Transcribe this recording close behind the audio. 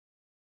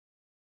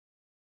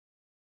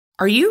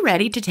Are you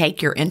ready to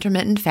take your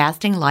intermittent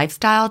fasting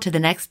lifestyle to the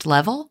next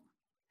level?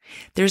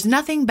 There's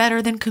nothing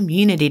better than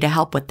community to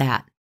help with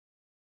that.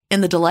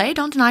 In the Delay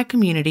Don't Deny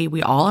community,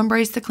 we all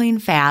embrace the clean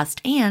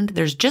fast, and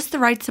there's just the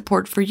right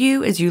support for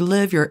you as you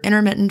live your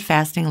intermittent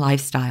fasting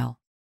lifestyle.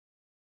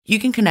 You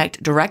can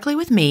connect directly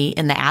with me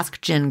in the Ask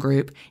Jen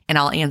group, and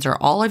I'll answer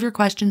all of your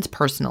questions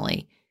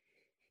personally.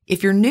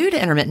 If you're new to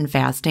intermittent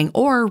fasting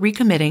or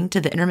recommitting to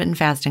the intermittent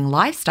fasting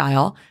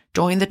lifestyle,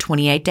 join the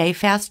 28-Day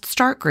Fast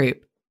Start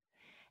group.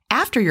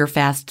 After your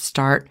fast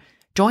start,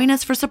 join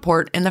us for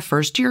support in the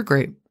First Year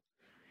group.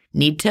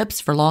 Need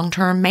tips for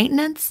long-term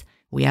maintenance?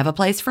 We have a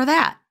place for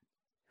that.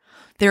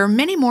 There are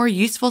many more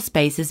useful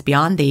spaces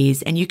beyond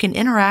these, and you can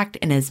interact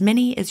in as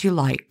many as you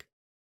like.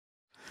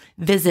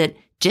 Visit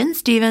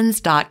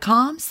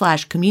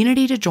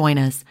jenstevens.com/community to join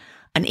us.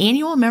 An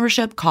annual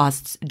membership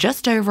costs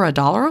just over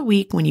 $1 a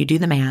week when you do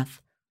the math.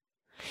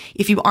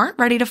 If you aren't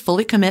ready to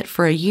fully commit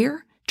for a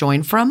year,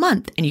 join for a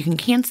month and you can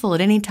cancel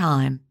at any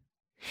time.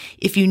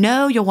 If you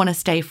know you'll want to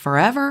stay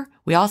forever,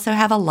 we also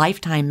have a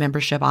lifetime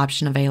membership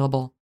option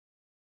available.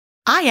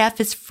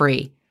 IF is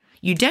free.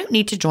 You don't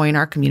need to join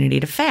our community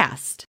to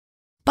fast.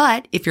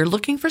 But if you're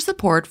looking for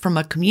support from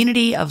a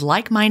community of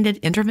like-minded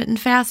intermittent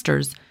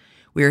fasters,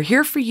 we're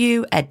here for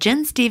you at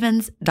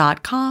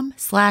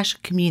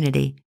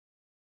jenstevens.com/community.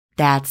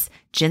 That's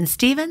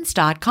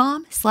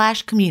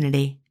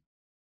jenstevens.com/community.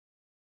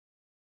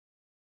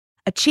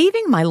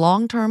 Achieving my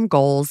long-term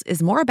goals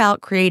is more about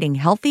creating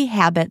healthy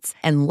habits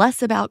and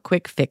less about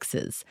quick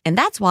fixes. And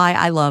that's why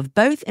I love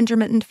both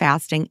intermittent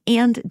fasting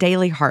and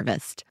Daily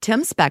Harvest.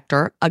 Tim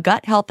Spector, a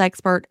gut health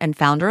expert and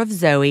founder of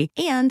Zoe,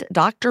 and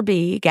Dr.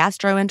 B,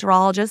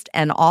 gastroenterologist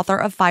and author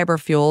of Fiber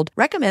Fueled,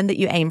 recommend that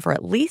you aim for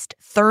at least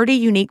 30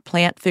 unique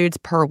plant foods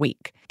per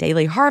week.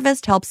 Daily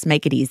Harvest helps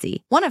make it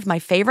easy. One of my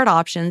favorite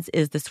options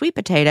is the sweet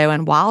potato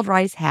and wild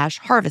rice hash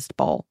harvest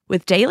bowl.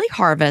 With Daily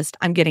Harvest,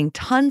 I'm getting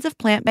tons of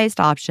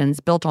plant-based options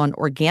built on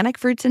organic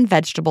fruits and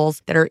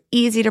vegetables that are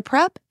easy to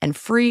prep and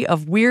free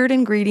of weird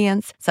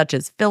ingredients such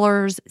as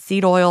fillers,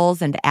 seed oils,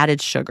 and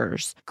added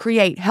sugars.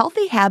 Create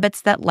healthy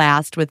habits that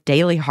last with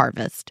Daily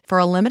Harvest. For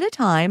a limited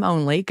time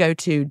only, go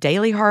to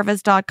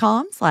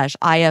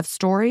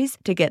dailyharvest.com/ifstories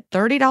to get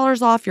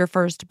 $30 off your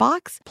first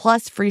box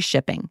plus free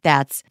shipping.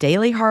 That's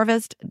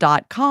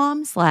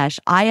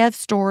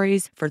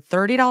dailyharvest.com/ifstories for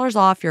 $30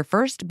 off your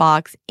first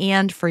box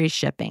and free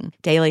shipping.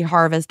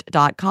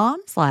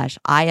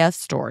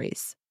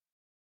 dailyharvest.com/ifstories.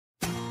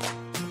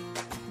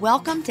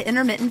 Welcome to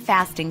Intermittent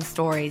Fasting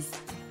Stories.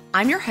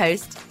 I'm your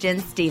host, Jen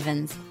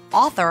Stevens,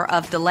 author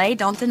of Delay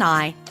Don't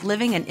Deny,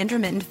 Living an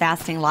Intermittent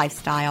Fasting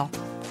Lifestyle.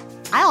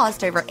 I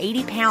lost over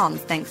 80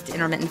 pounds thanks to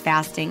intermittent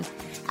fasting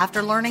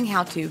after learning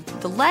how to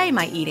delay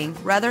my eating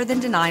rather than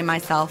deny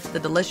myself the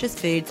delicious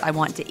foods I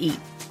want to eat.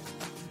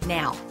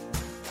 Now,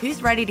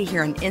 who's ready to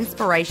hear an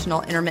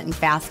inspirational intermittent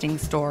fasting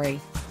story?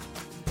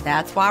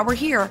 That's why we're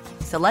here,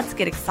 so let's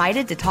get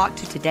excited to talk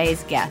to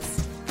today's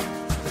guest.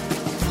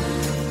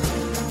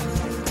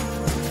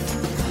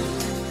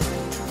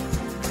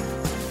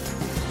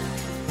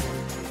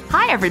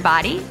 Hi,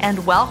 everybody,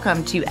 and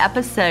welcome to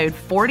episode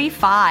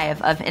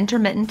 45 of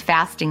Intermittent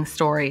Fasting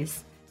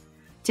Stories.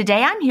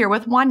 Today I'm here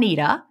with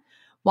Juanita.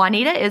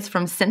 Juanita is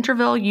from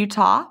Centerville,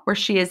 Utah, where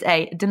she is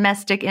a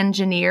domestic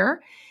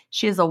engineer.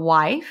 She is a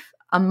wife,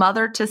 a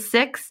mother to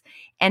 6,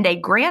 and a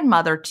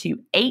grandmother to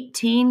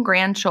 18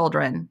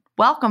 grandchildren.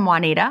 Welcome,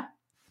 Juanita.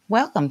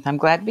 Welcome. I'm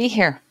glad to be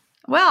here.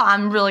 Well,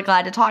 I'm really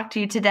glad to talk to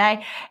you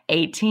today.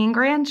 18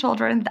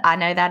 grandchildren. I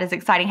know that is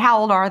exciting. How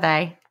old are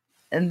they?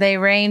 They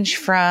range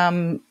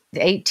from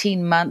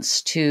 18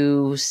 months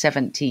to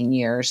 17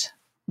 years.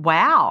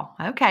 Wow.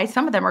 Okay.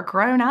 Some of them are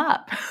grown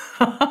up.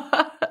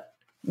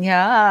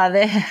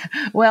 Yeah.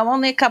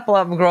 Only a couple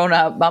of them grown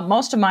up. But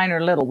most of mine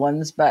are little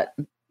ones, but...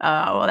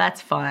 Oh, well,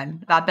 that's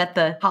fun. I bet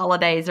the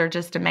holidays are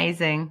just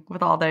amazing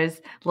with all those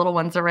little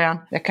ones around.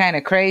 They're kind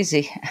of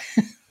crazy.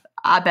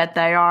 I bet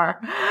they are.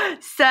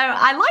 So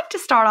I'd like to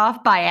start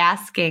off by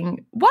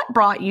asking, what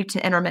brought you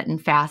to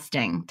intermittent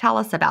fasting? Tell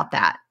us about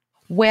that.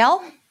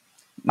 Well,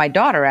 my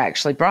daughter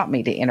actually brought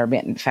me to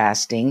intermittent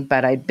fasting,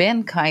 but I'd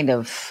been kind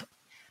of,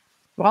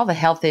 all the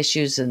health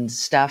issues and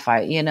stuff,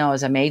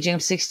 as I'm aging, I'm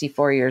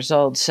 64 years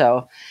old,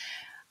 so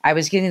I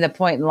was getting to the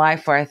point in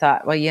life where I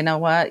thought, well, you know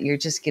what? You're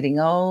just getting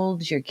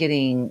old. You're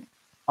getting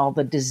all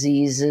the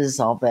diseases,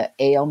 all the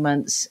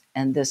ailments,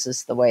 and this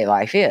is the way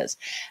life is.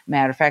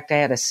 Matter of fact, I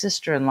had a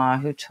sister-in-law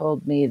who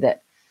told me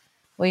that,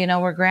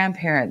 well, we're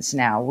grandparents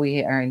now.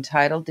 We are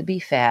entitled to be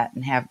fat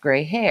and have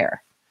gray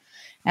hair.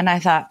 And I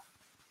thought,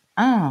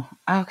 oh,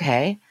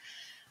 okay.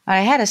 I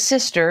had a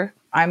sister.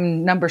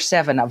 I'm number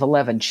 7 of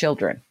 11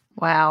 children.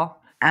 Wow.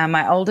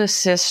 My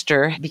oldest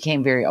sister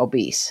became very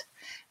obese.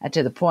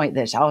 To the point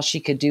that all she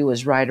could do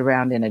was ride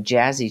around in a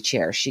jazzy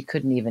chair. She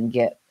couldn't even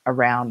get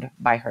around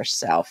by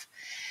herself.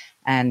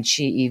 And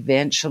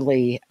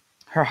her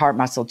heart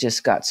muscle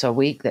just got so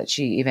weak that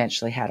she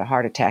eventually had a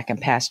heart attack and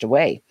passed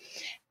away.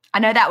 I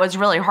know that was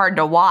really hard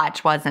to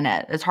watch, wasn't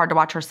it? It's hard to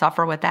watch her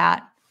suffer with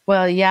that.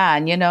 Well, yeah.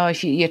 And,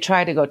 if you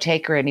try to go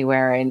take her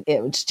anywhere, and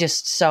it was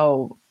just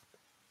so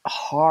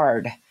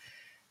hard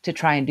to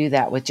try and do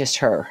that with just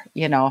her,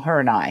 her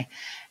and I.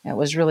 It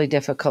was really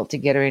difficult to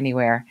get her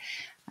anywhere.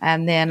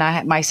 And then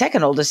my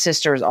second oldest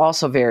sister is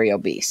also very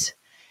obese.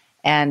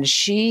 And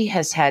she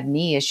has had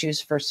knee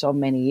issues for so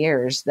many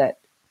years that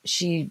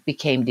she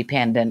became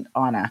dependent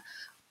on a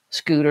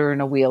scooter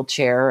and a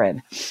wheelchair.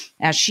 And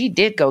now she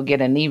did go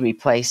get a knee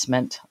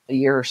replacement a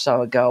year or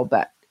so ago,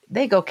 but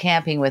they go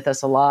camping with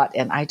us a lot.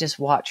 And I just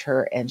watch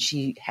her, and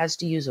she has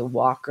to use a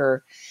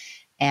walker,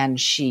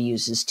 and she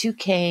uses 2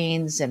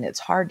 canes, and it's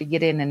hard to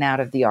get in and out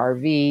of the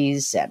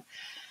RVs. And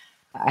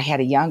I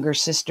had a younger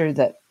sister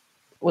that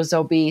was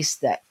obese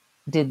that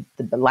did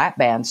the lap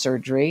band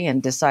surgery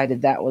and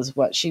decided that was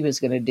what she was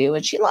going to do.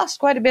 And she lost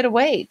quite a bit of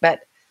weight,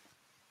 but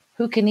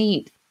who can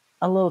eat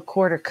a little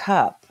quarter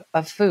cup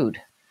of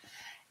food?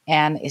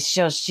 And it's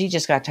just, she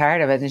just got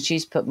tired of it, and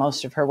she's put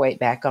most of her weight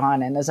back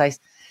on. And as I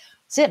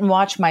sit and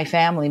watch my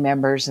family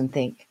members and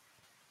think,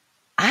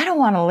 I don't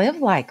want to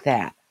live like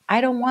that. I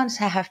don't want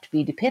to have to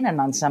be dependent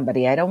on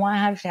somebody. I don't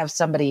want to have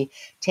somebody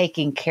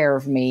taking care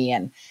of me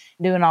and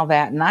doing all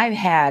that. And I've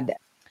had,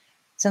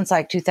 since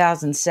like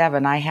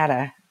 2007, I had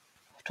a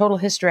total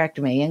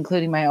hysterectomy,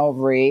 including my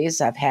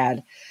ovaries. I've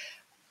had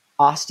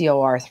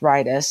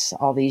osteoarthritis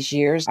all these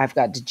years. I've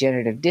got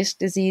degenerative disc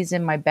disease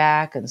in my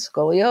back and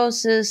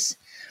scoliosis.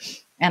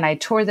 And I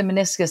tore the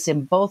meniscus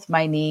in both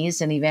my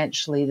knees, and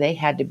eventually they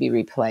had to be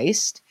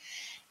replaced.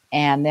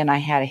 And then I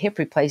had a hip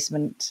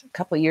replacement a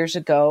couple of years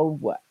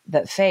ago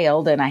that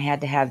failed, and I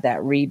had to have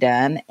that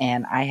redone.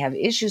 And I have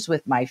issues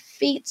with my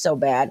feet so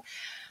bad.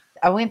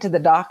 I went to the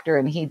doctor,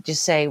 and he'd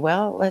just say,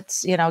 well,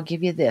 let's,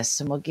 give you this,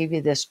 and we'll give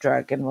you this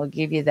drug, and we'll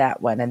give you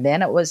that one. And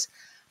then it was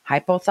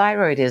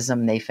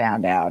hypothyroidism, they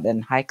found out,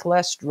 and high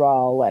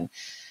cholesterol and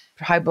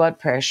high blood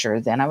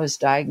pressure. Then I was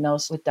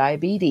diagnosed with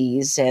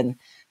diabetes and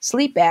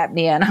sleep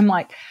apnea. And I'm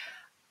like,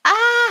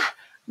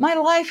 my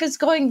life is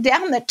going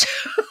down the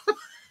tube.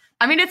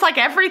 I mean, it's like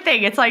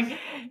everything. It's like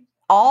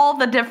all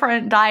the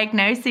different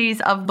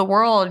diagnoses of the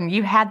world, and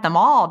you had them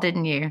all,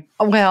 didn't you?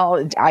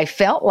 Well, I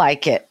felt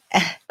like it.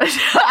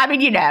 I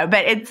mean,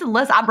 but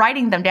listen, I'm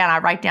writing them down. I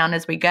write down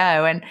as we go.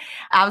 And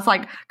I was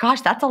like,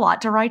 gosh, that's a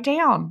lot to write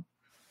down.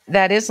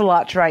 That is a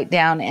lot to write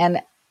down.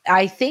 And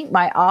I think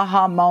my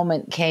aha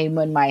moment came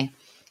when my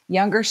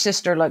younger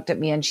sister looked at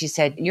me and she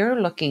said, you're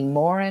looking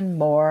more and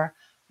more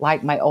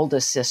like my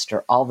oldest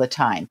sister all the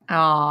time.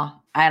 Oh.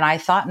 And I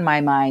thought in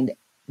my mind,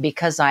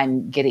 because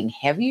I'm getting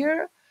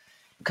heavier,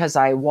 because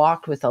I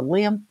walked with a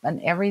limp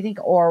and everything,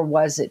 or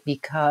was it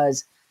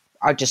because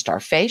just our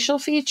facial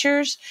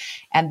features?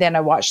 And then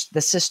I watched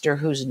the sister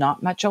who's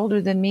not much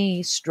older than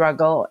me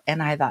struggle.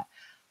 And I thought,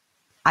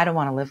 I don't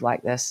want to live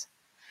like this.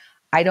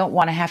 I don't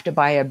want to have to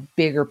buy a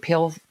bigger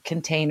pill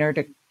container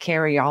to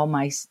carry all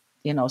my,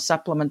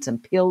 supplements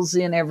and pills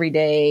in every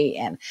day,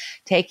 and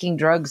taking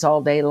drugs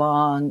all day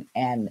long.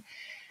 And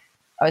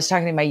I was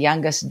talking to my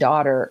youngest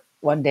daughter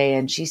one day,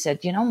 and she said,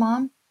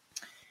 Mom,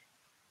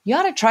 you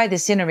ought to try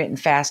this intermittent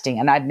fasting.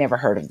 And I'd never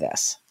heard of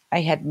this.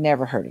 I had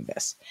never heard of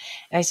this.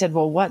 And I said,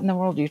 well, what in the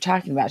world are you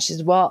talking about? She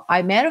said, well,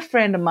 I met a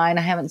friend of mine.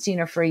 I haven't seen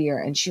her for a year,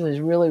 and she was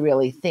really,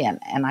 really thin.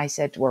 And I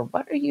said to her,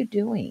 what are you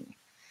doing?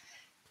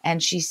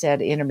 And she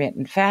said,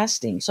 intermittent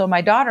fasting. So my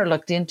daughter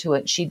looked into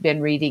it. She'd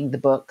been reading the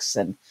books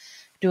and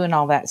doing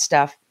all that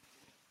stuff.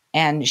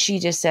 And she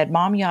just said,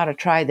 Mom, you ought to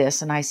try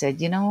this. And I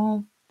said,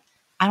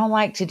 I don't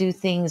like to do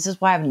things. This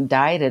is why I haven't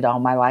dieted all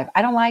my life.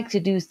 I don't like to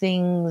do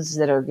things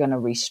that are going to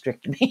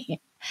restrict me,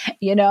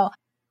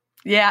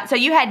 Yeah. So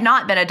you had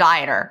not been a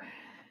dieter.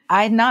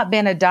 I had not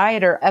been a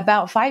dieter.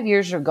 About 5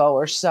 years ago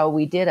or so,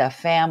 we did a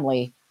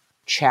family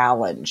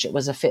challenge. It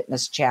was a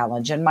fitness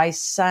challenge. And my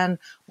son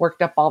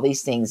worked up all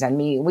these things. And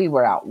we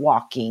were out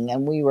walking,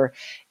 and we were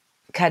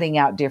cutting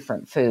out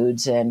different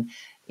foods and,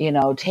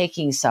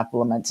 taking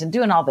supplements and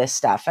doing all this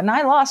stuff. And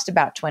I lost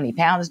about 20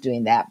 pounds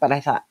doing that. But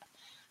I thought,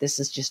 this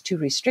is just too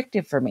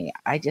restrictive for me.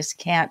 I just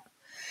can't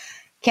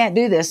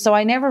do this. So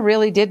I never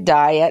really did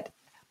diet,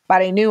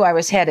 but I knew I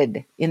was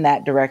headed in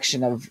that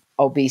direction of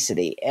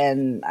obesity.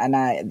 And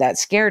that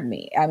scared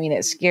me. I mean,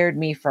 it scared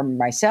me for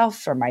myself,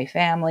 for my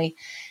family.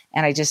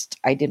 And I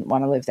didn't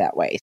want to live that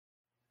way.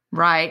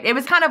 Right. It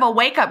was kind of a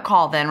wake-up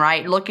call then,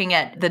 right? Looking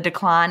at the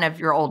decline of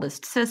your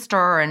oldest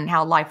sister and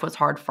how life was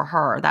hard for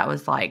her. That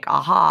was like,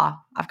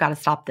 aha, I've got to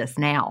stop this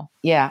now.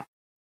 Yeah.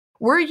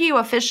 Were you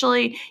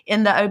officially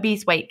in the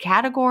obese weight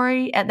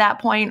category at that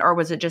point, or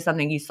was it just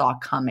something you saw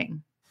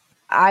coming?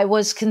 I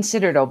was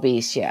considered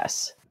obese,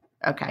 yes.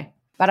 Okay.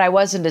 But I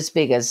wasn't as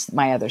big as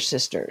my other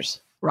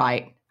sisters.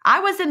 Right. I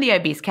was in the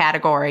obese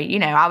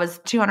category. I was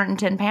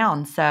 210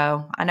 pounds,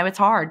 so I know it's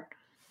hard.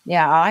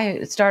 Yeah,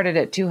 I started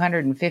at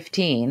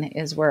 215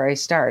 is where I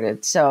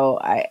started. So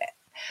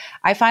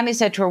I finally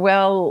said to her,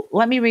 well,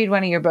 let me read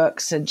one of your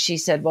books. And she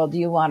said, well, do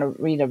you want to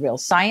read a real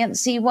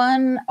science-y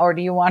one, or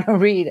do you want to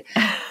read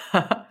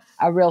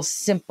a real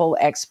simple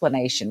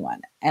explanation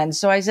one? And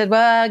so I said,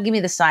 well, give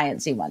me the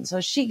science-y one. So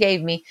she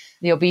gave me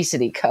the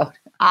obesity code.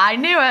 I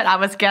knew it. I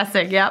was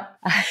guessing. Yep.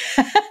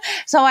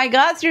 So I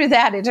got through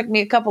that. It took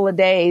me a couple of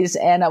days,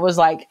 and it was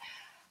like,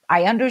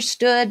 I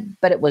understood,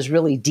 but it was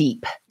really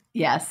deep.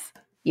 Yes.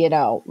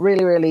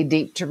 Really, really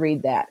deep to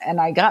read that.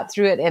 And I got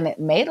through it and it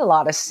made a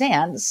lot of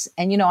sense.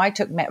 And, I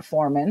took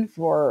metformin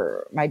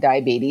for my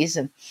diabetes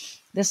and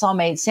this all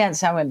made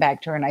sense. I went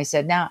back to her and I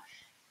said, now,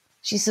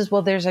 she says,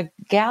 well, there's a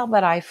gal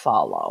that I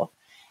follow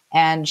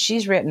and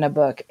she's written a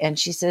book. And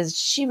she says,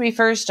 she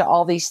refers to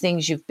all these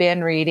things you've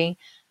been reading,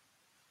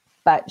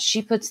 but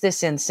she puts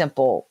this in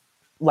simple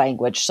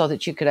language so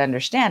that you could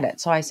understand it.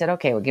 So I said,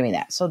 okay, well, give me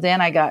that. So then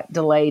I got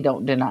Delay,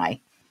 Don't Deny.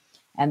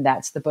 And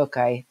that's the book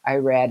I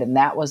read. And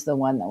that was the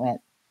one that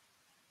went,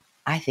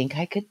 I think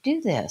I could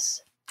do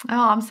this.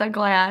 Oh, I'm so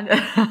glad.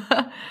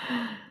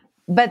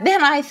 But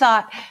then I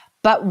thought,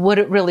 but would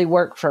it really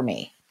work for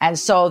me? And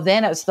so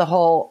then it's the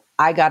whole,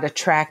 I got to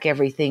track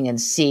everything and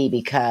see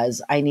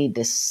because I need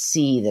to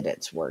see that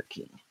it's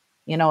working.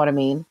 You know what I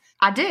mean?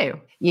 I do.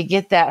 You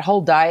get that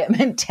whole diet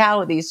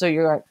mentality. So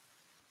you're like,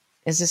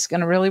 is this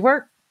going to really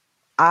work?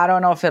 I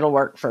don't know if it'll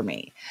work for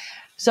me.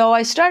 So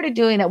I started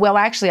doing it. Well,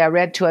 actually, I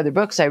read 2 other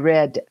books. I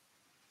read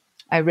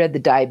the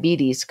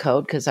Diabetes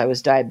Code because I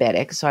was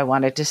diabetic. So I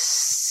wanted to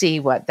see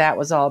what that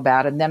was all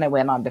about. And then I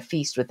went on to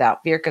Feast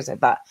Without Fear because I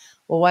thought,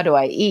 well, what do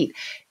I eat?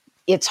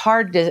 It's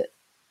hard to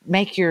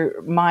make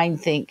your mind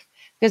think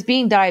because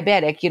being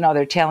diabetic,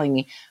 they're telling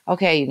me,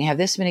 okay, you can have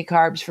this many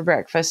carbs for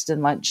breakfast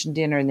and lunch and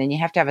dinner. And then you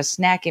have to have a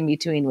snack in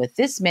between with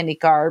this many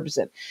carbs.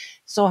 And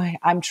so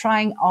I'm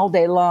trying all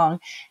day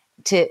long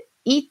to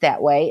eat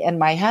that way. And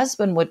my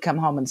husband would come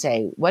home and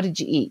say, what did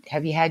you eat?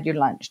 Have you had your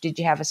lunch? Did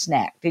you have a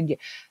snack? It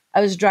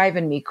was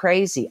driving me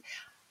crazy.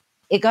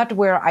 It got to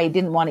where I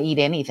didn't want to eat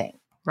anything.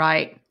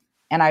 Right.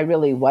 And I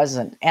really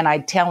wasn't. And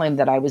I'd tell him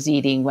that I was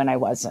eating when I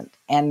wasn't.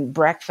 And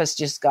breakfast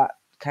just got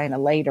kind of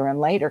later and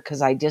later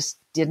because I just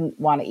didn't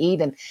want to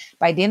eat. And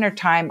by dinner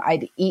time,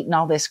 I'd eaten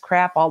all this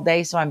crap all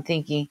day. So I'm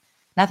thinking,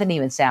 nothing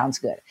even sounds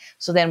good.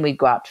 So then we'd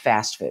go out to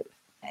fast food.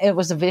 It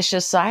was a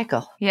vicious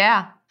cycle.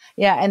 Yeah.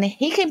 Yeah, and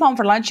he came home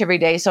for lunch every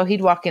day, so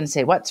he'd walk in and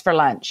say, what's for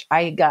lunch?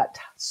 I got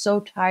so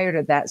tired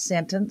of that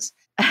sentence.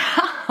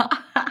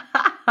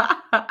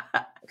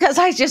 Because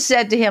I just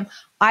said to him,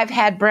 I've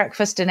had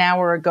breakfast an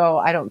hour ago.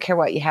 I don't care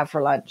what you have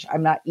for lunch.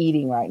 I'm not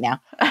eating right now.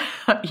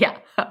 Yeah.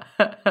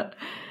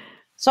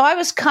 So I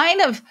was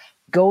kind of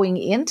going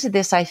into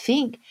this, I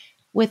think,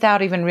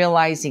 without even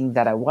realizing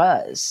that I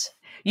was.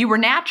 You were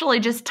naturally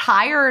just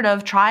tired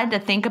of trying to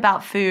think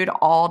about food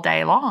all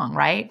day long,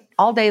 right?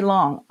 All day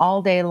long.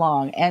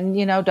 And,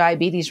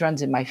 diabetes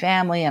runs in my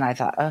family. And I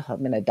thought, oh, I'm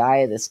going to die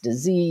of this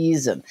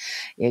disease. And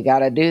you got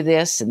to do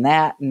this and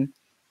that. And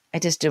I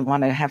just didn't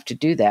want to have to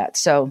do that.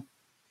 So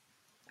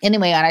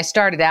anyway, and I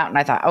started out and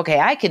I thought,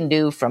 okay, I can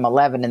do from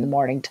 11 in the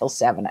morning till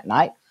 7 at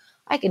night.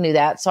 I can do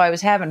that. So I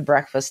was having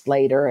breakfast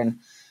later and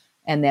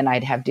then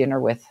I'd have dinner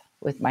with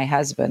my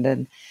husband.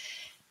 And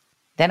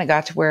then it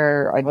got to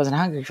where I wasn't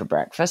hungry for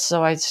breakfast.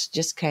 So I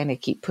just kind of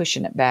keep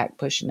pushing it back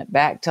till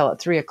at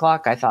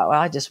 3:00. I thought,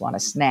 well, I just want a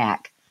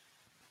snack.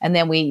 And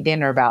then we eat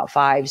dinner about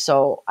 5.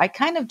 So I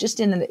kind of just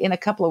in a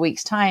couple of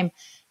weeks' time,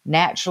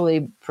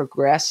 naturally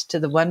progressed to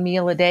the 1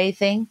 meal a day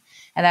thing.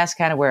 And that's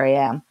kind of where I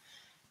am.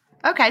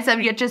 Okay. So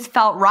it just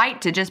felt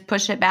right to just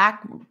push it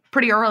back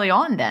pretty early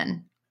on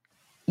then.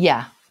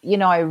 Yeah.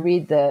 I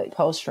read the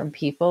posts from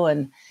people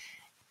and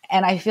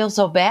I feel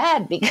so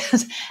bad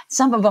because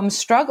some of them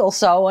struggle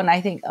so. And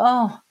I think,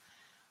 oh,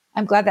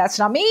 I'm glad that's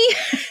not me.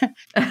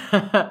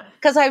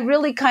 Because I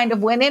really kind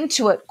of went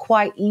into it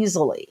quite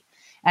easily.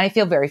 And I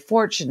feel very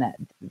fortunate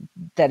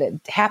that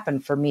it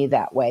happened for me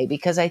that way.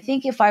 Because I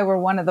think if I were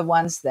one of the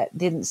ones that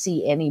didn't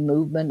see any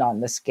movement on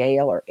the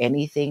scale or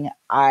anything,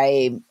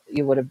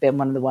 you would have been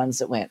one of the ones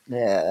that went,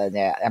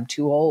 I'm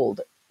too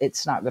old.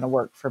 It's not going to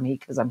work for me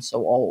because I'm so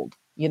old.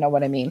 You know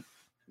what I mean?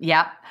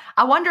 Yep.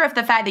 I wonder if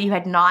the fact that you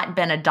had not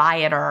been a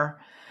dieter,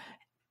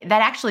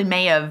 that actually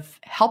may have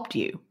helped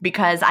you,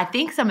 because I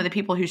think some of the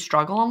people who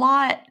struggle a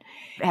lot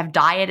have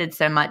dieted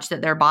so much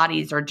that their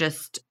bodies are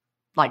just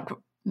like,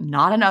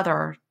 not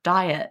another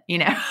diet,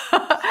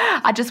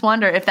 I just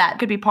wonder if that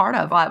could be part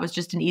of why it was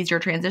just an easier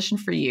transition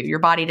for you. Your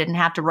body didn't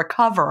have to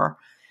recover,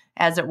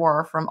 as it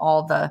were, from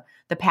all the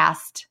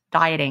past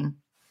dieting.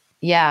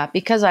 Yeah,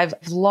 because I've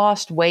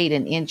lost weight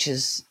in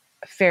inches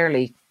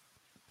fairly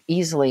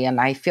easily, and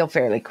I feel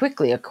fairly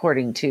quickly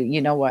according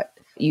to, what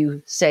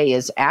you say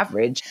is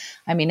average.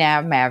 I mean,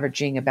 I'm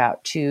averaging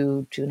about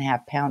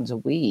 2.5 pounds a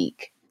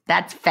week.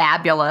 That's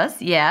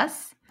fabulous.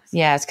 Yes.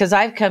 Yes, because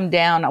I've come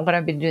down,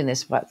 I've been doing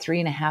this,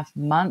 3.5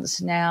 months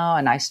now,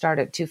 and I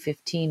started at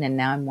 215 and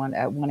now I'm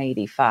at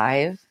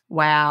 185.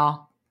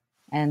 Wow.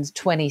 And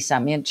 20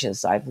 some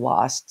inches I've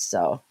lost.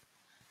 So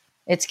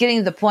it's getting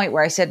to the point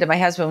where I said to my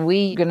husband,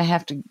 we're going to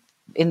have to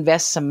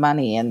invest some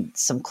money in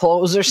some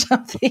clothes or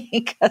something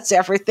because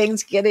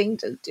everything's getting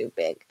too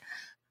big.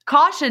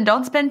 Caution,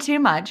 don't spend too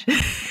much.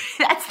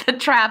 That's the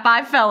trap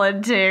I fell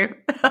into.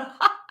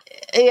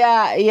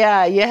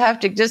 Yeah. You have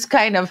to just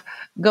kind of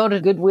go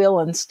to Goodwill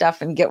and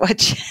stuff and get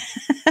what you...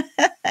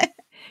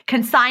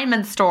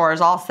 Consignment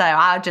stores also.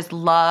 I just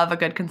love a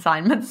good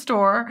consignment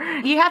store.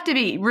 You have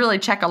to really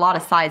check a lot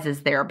of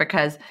sizes there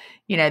because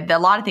A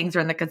lot of things are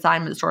in the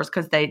consignment stores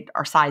because they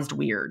are sized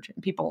weird.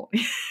 People,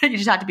 you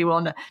just have to be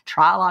willing to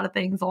try a lot of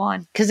things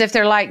on. Because if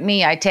they're like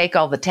me, I take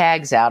all the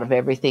tags out of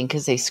everything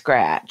because they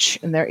scratch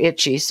and they're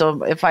itchy.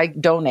 So if I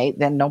donate,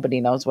 then nobody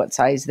knows what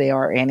size they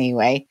are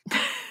anyway.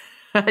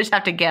 I just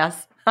have to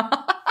guess.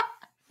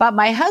 But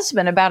my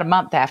husband, about a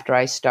month after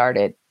I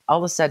started, all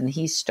of a sudden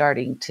he's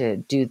starting to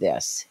do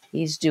this.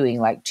 He's doing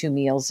like 2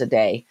 meals a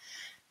day.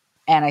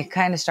 And I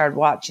kind of started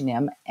watching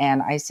him,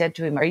 and I said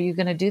to him, "Are you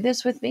going to do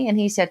this with me?" And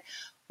he said,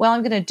 "Well,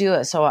 I'm going to do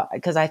it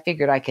because I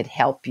figured I could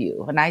help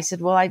you." And I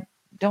said, "Well, I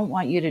don't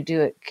want you to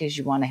do it because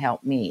you want to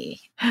help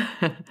me.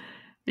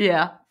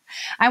 Yeah.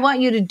 I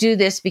want you to do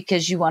this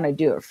because you want to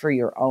do it for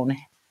your own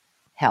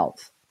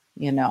health,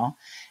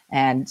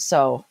 And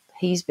so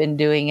he's been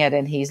doing it,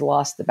 and he's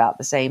lost about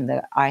the same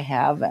that I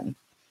have, and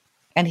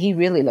he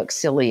really looks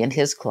silly in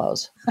his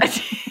clothes.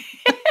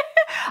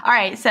 All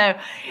right, so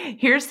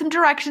here's some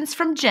directions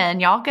from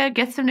Jen. Y'all go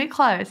get some new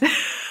clothes.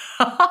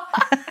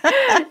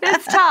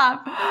 It's time.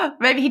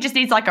 Maybe he just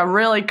needs like a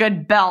really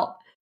good belt.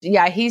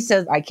 Yeah, he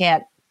says, "I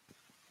can't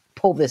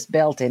pull this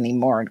belt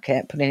anymore and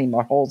can't put any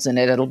more holes in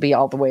it. It'll be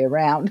all the way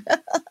around."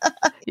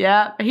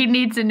 Yeah, he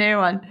needs a new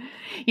one.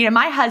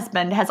 My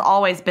husband has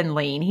always been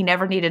lean. He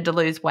never needed to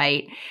lose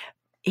weight.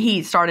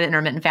 He started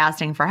intermittent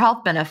fasting for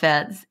health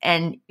benefits,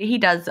 and he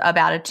does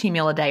about a 2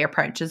 meal a day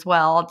approach as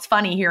well. It's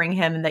funny hearing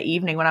him in the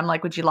evening when I'm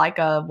like, "Would you like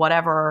a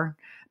whatever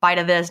bite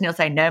of this?" And he'll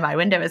say, "No, my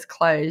window is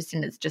closed."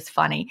 And it's just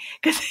funny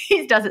because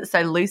he does it so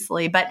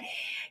loosely, but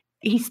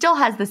he still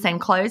has the same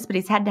clothes, but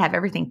he's had to have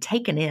everything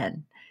taken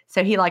in.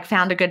 So he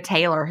found a good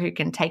tailor who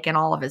can take in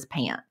all of his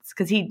pants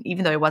because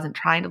even though he wasn't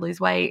trying to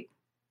lose weight,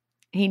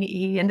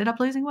 he ended up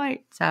losing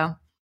weight. So,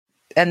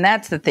 and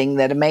that's the thing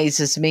that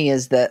amazes me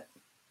is that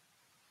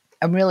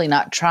I'm really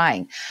not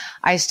trying.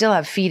 I still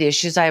have feet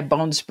issues. I have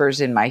bone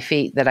spurs in my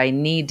feet that I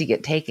need to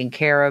get taken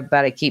care of,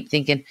 but I keep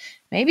thinking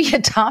maybe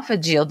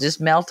autophagy will just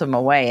melt them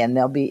away and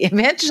they'll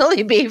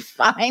eventually be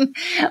fine.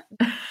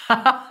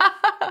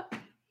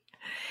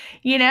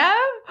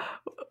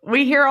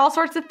 We hear all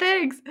sorts of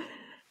things.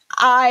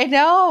 I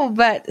know,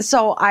 but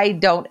so I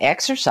don't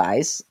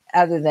exercise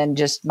other than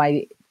just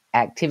my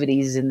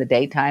activities in the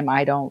daytime.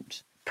 I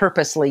don't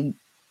purposely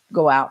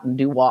go out and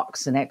do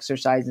walks and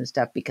exercise and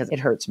stuff because it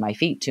hurts my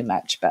feet too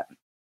much. But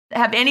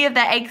have any of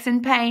the aches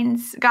and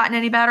pains gotten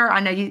any better?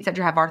 I know you said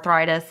you have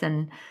arthritis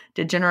and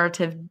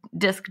degenerative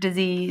disc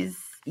disease.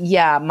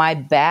 Yeah, my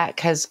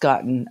back has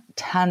gotten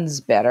tons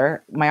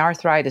better. My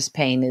arthritis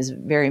pain is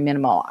very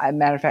minimal. As a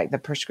matter of fact, the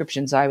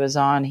prescriptions I was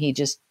on,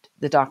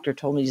 the doctor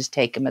told me just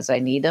take them as I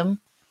need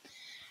them.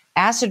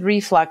 Acid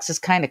reflux has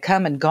kind of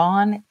come and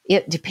gone.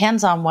 It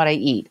depends on what I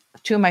eat.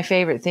 2 of my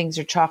favorite things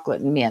are chocolate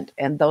and mint,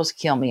 and those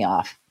kill me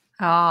off.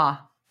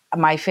 Ah.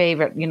 My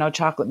favorite,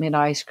 chocolate mint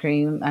ice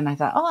cream. And I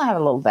thought, I'll have a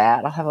little of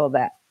that. I'll have a little of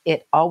that.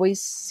 It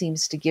always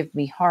seems to give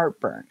me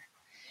heartburn.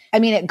 I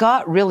mean, it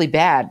got really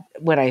bad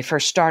when I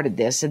first started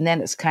this, and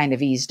then it's kind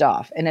of eased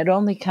off. And it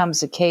only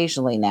comes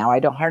occasionally now. I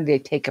don't hardly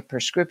take a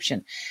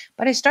prescription.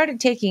 But I started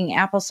taking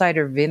apple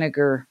cider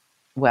vinegar,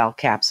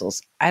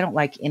 capsules. I don't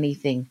like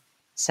anything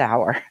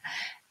sour.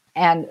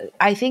 And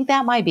I think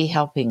that might be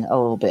helping a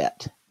little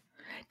bit.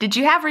 Did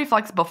you have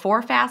reflux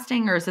before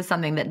fasting, or is this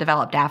something that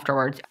developed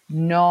afterwards?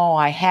 No,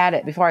 I had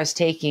it before. I was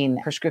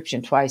taking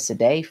prescription twice a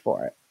day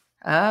for it.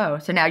 Oh,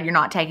 so now you're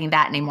not taking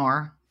that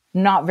anymore?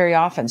 Not very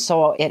often.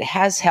 So it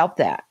has helped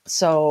that.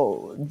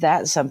 So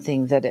that's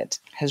something that it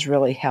has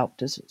really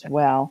helped as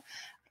well.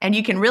 And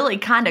you can really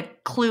kind of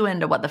clue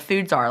into what the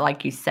foods are,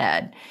 like you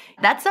said.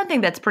 That's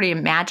something that's pretty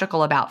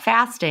magical about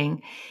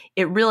fasting.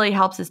 It really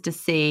helps us to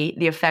see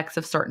the effects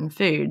of certain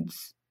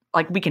foods.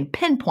 Like we can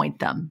pinpoint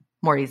them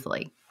more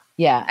easily.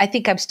 Yeah, I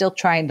think I'm still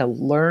trying to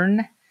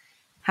learn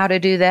how to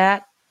do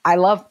that. I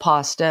love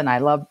pasta and I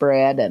love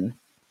bread,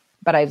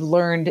 but I've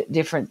learned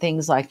different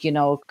things like,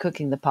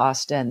 cooking the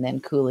pasta and then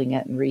cooling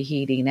it and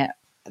reheating it.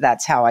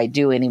 That's how I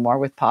do anymore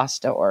with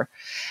pasta or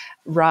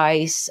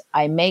rice.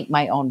 I make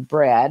my own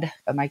bread.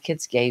 My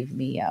kids gave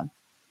me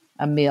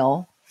a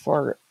mill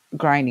for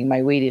grinding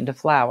my wheat into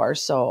flour.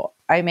 So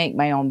I make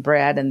my own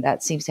bread, and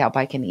that seems to help.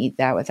 I can eat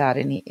that without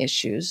any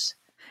issues.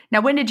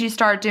 Now, when did you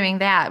start doing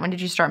that? When did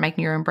you start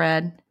making your own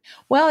bread?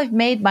 Well, I've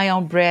made my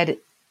own bread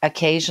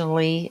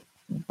occasionally,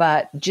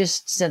 but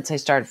just since I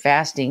started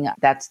fasting,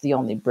 that's the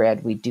only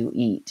bread we do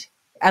eat.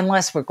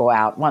 Unless we go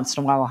out. Once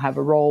in a while, I'll have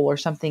a roll or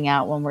something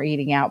out when we're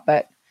eating out.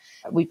 But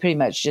we pretty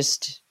much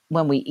just,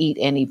 when we eat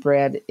any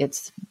bread,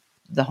 it's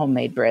the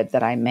homemade bread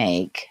that I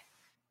make.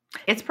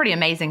 It's pretty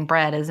amazing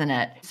bread, isn't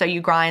it? So you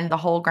grind the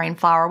whole grain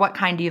flour. What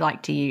kind do you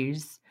like to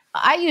use?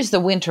 I use the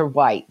winter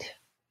white.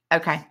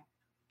 Okay.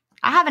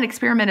 I haven't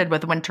experimented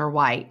with winter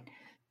white.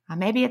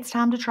 Maybe it's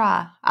time to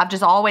try. I've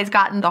just always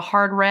gotten the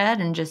hard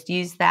red and just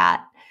used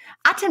that.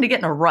 I tend to get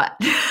in a rut.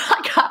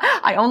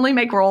 I only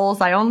make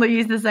rolls. I only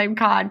use the same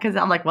kind because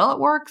I'm like, well, it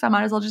works. I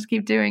might as well just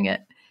keep doing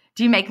it.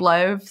 Do you make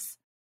loaves?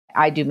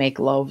 I do make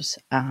loaves.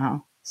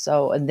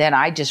 So, and then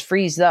I just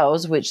freeze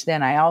those, which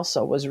then I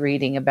also was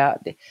reading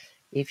about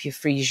if you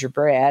freeze your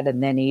bread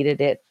and then eat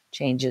it, it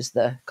changes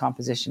the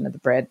composition of the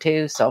bread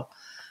too. So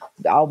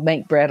I'll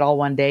make bread all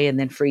one day and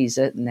then freeze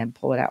it and then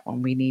pull it out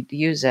when we need to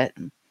use it.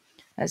 And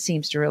that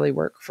seems to really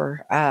work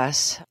for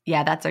us.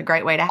 Yeah, that's a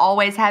great way to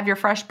always have your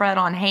fresh bread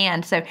on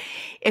hand. So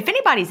if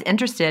anybody's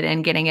interested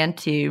in getting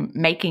into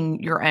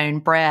making your own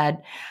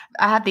bread,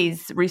 I have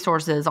these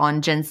resources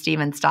on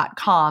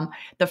jenstevens.com.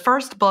 The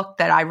first book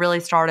that I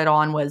really started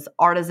on was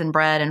Artisan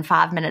Bread in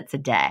 5 minutes a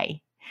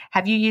day.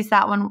 Have you used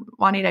that one,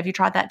 Juanita? Have you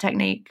tried that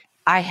technique?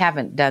 I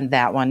haven't done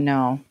that one,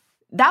 no.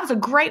 That was a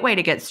great way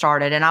to get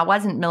started. And I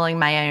wasn't milling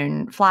my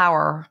own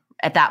flour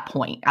at that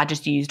point. I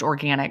just used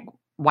organic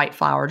white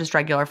flour, just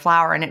regular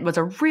flour. And it was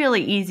a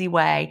really easy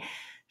way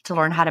to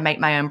learn how to make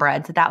my own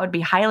bread. So that would be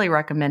highly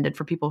recommended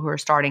for people who are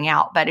starting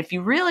out. But if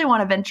you really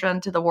want to venture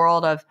into the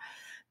world of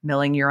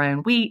milling your own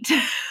wheat,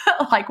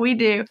 like we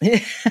do,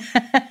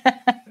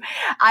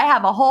 I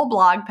have a whole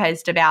blog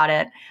post about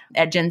it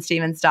at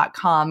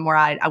jenstevens.com where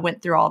I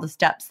went through all the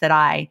steps that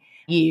I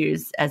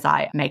use as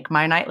I make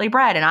my nightly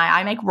bread. And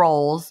I make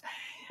rolls.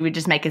 We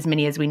just make as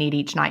many as we need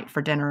each night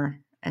for dinner.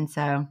 And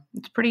so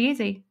it's pretty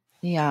easy.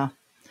 Yeah.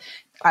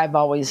 I've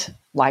always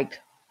liked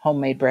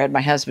homemade bread.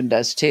 My husband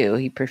does too.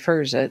 He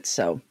prefers it.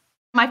 So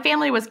my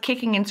family was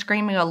kicking and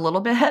screaming a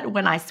little bit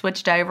when I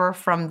switched over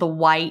from the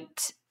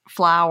white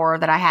flour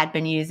that I had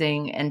been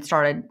using and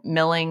started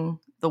milling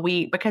the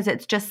wheat, because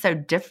it's just so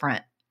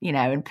different, you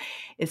know, and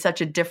it's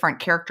such a different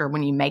character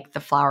when you make the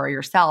flour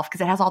yourself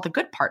because it has all the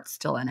good parts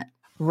still in it.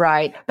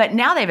 Right. But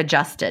now they've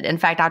adjusted. In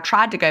fact, I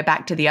tried to go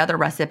back to the other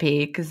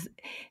recipe because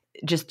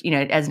just, you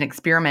know, as an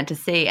experiment to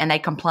see, and they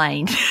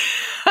complained.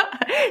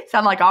 So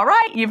I'm like, all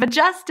right, you've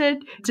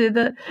adjusted to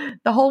the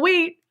whole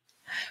wheat.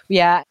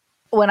 Yeah.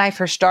 When I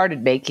first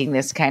started making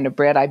this kind of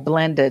bread, I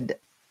blended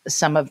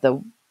some of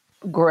the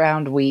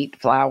ground wheat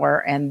flour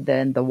and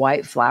then the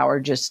white flour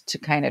just to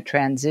kind of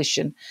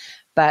transition.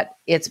 But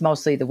it's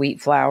mostly the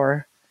wheat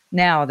flour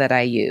now that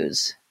I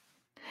use.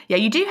 Yeah,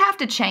 you do have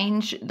to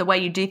change the way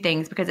you do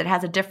things because it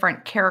has a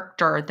different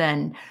character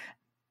than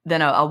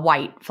a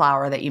white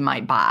flour that you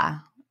might buy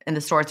in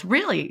the store. It's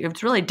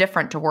really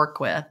different to work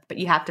with, but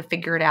you have to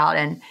figure it out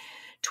and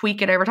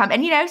tweak it over time.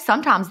 And, you know,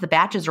 sometimes the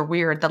batches are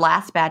weird. The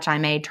last batch I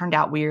made turned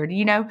out weird.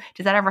 You know,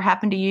 does that ever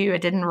happen to you?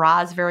 It didn't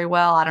rise very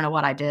well. I don't know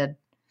what I did.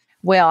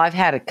 Well, I've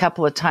had a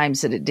couple of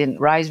times that it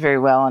didn't rise very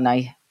well, and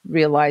I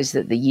realized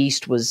that the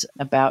yeast was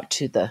about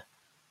to the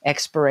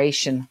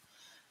expiration.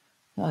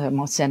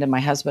 I'm sending my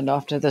husband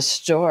off to the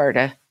store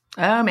to...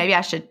 Oh, maybe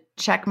I should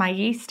check my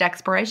yeast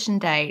expiration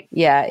date.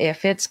 Yeah,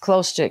 if it's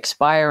close to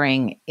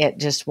expiring, it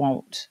just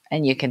won't.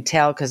 And you can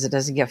tell because it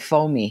doesn't get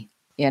foamy.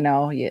 You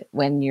know,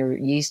 when your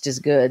yeast is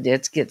good,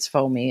 it gets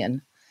foamy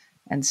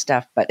and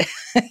stuff. But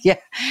yeah.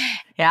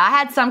 Yeah, I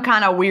had some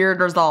kind of weird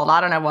result. I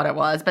don't know what it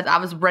was, but I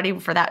was ready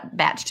for that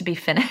batch to be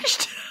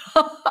finished.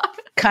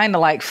 Kind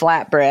of like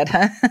flatbread,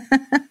 huh?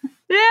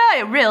 Yeah,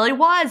 it really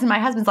was. And my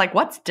husband's like,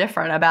 what's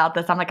different about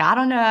this? I'm like, I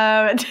don't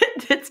know.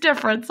 It's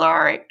different.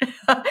 Sorry.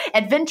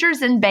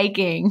 Adventures in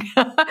baking.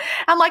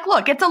 I'm like,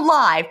 look, it's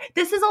alive.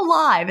 This is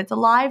alive. It's a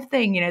live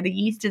thing. You know, the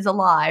yeast is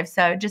alive.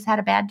 So just had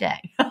a bad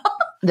day.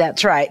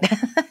 That's right.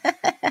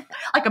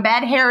 Like a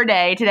bad hair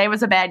day. Today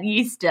was a bad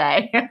yeast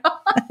day.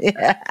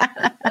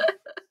 Yeah.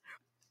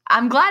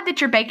 I'm glad that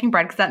you're baking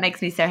bread because that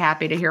makes me so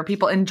happy to hear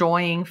people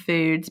enjoying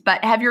foods.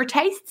 But have your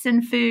tastes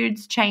in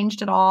foods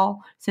changed at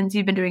all since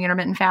you've been doing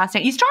intermittent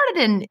fasting? You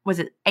started was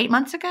it 8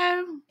 months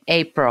ago?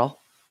 April.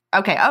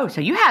 Okay. Oh, so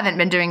you haven't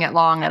been doing it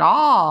long at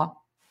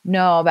all.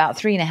 No, about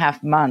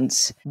 3.5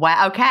 months.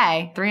 Wow.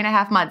 Okay.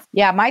 3.5 months.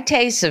 Yeah, my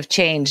tastes have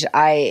changed.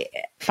 I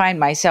find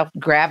myself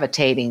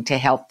gravitating to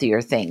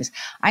healthier things.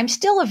 I'm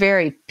still a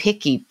very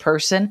picky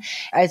person.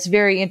 It's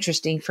very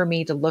interesting for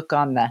me to look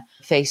on the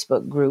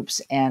Facebook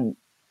groups and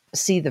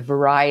see the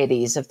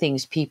varieties of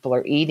things people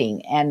are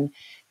eating and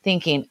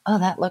thinking, oh,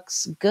 that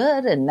looks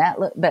good. And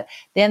but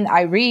then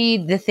I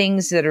read the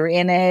things that are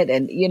in it.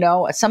 And, you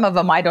know, some of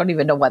them, I don't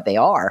even know what they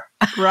are.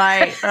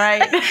 Right.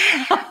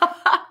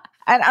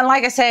 And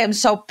like I say, I'm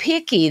so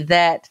picky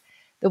that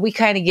we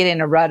kind of get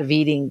in a rut of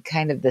eating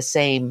kind of the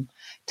same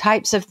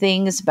types of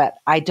things, but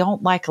I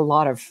don't like a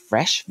lot of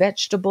fresh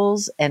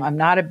vegetables, and I'm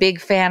not a big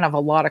fan of a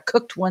lot of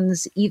cooked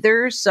ones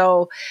either.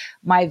 So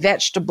my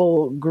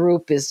vegetable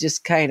group is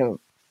just kind of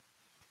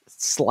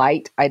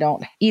slight. I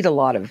don't eat a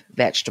lot of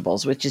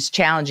vegetables, which is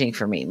challenging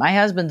for me. My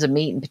husband's a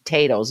meat and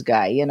potatoes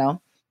guy, you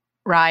know?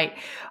 Right.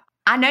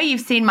 I know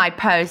you've seen my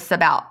posts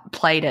about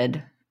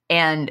plated,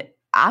 and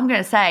I'm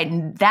going to say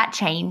that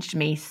changed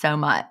me so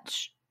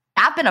much.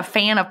 I've been a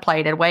fan of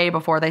Plated way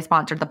before they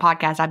sponsored the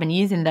podcast. I've been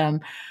using them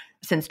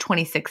since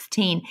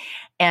 2016.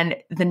 And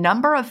the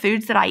number of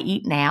foods that I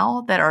eat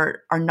now that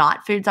are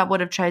not foods I would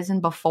have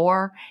chosen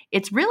before,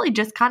 it's really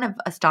just kind of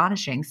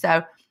astonishing.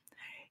 So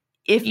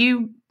if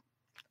you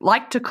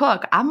like to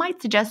cook, I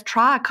might suggest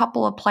try a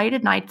couple of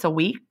Plated nights a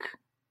week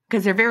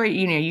because they're very,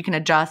 you know, you can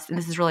adjust. And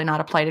this is really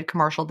not a Plated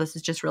commercial. This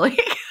is just really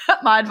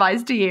my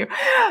advice to you.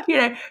 You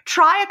know,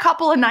 try a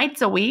couple of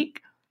nights a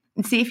week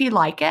and see if you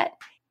like it.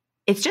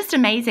 it's just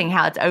amazing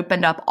how it's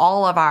opened up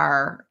all of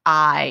our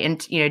eye and,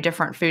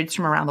 different foods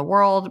from around the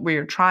world.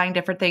 We're trying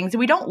different things.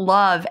 We don't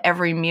love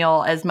every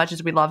meal as much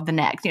as we love the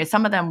next.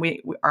 Some of them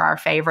we are our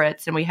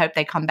favorites and we hope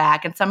they come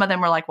back. And some of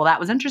them we're like, well, that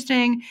was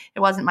interesting.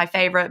 It wasn't my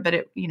favorite, but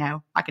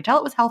I could tell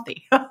it was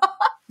healthy.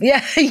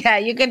 Yeah. Yeah.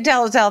 You can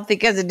tell it's healthy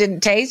because it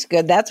didn't taste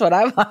good. That's what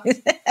I'm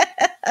always.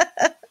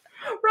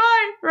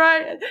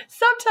 Right.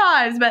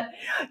 Sometimes, but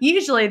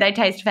usually they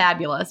taste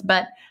fabulous.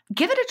 But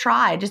give it a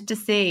try just to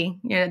see,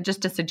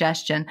 just a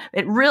suggestion.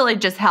 It really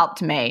just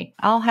helped me.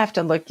 I'll have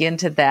to look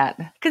into that.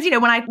 Because,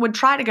 when I would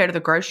try to go to the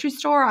grocery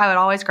store, I would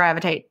always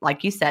gravitate,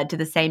 like you said, to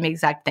the same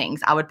exact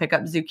things. I would pick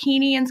up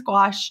zucchini and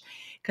squash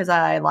because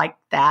I like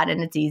that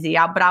and it's easy.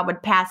 But I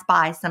would pass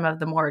by some of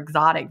the more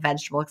exotic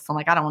vegetables. So I'm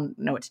like, I don't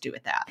know what to do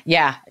with that.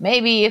 Yeah.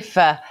 Maybe if,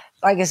 like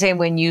I say,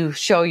 when you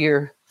show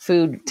your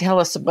food, tell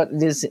us what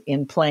it is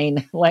in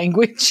plain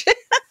language.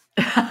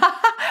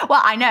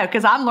 Well, I know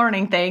because I'm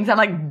learning things. I'm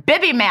like,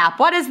 Bibimap,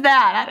 what is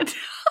that?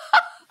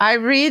 I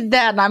read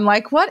that and I'm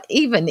like, what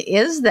even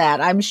is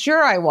that? I'm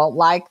sure I won't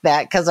like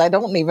that because I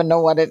don't even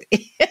know what it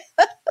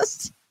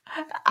is.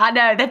 I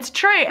know, that's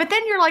true. But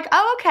then you're like,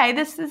 oh, okay,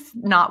 this is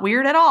not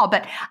weird at all.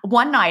 But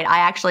one night I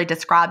actually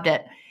described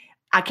it.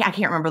 I can't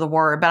remember the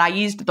word, but I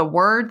used the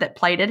word that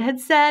Plated had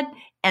said.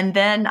 And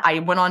then I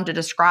went on to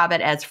describe it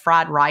as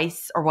fried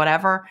rice or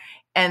whatever.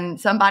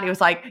 And somebody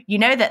was like,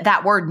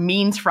 that word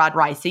means fried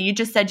rice. So you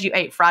just said you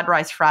ate fried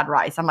rice.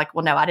 I'm like,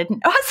 well, no, I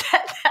didn't know I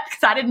said that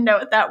because I didn't know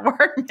what that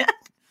word meant.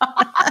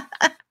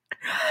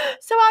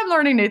 So I'm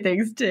learning new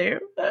things too.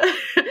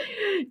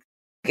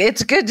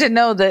 It's good to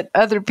know that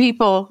other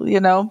people,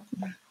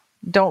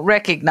 don't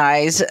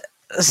recognize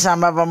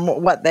some of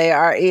them, what they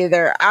are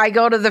either. I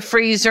go to the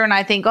freezer and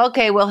I think,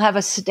 okay, we'll have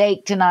a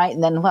steak tonight.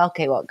 And then, well,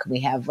 okay, what can we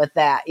have with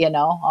that?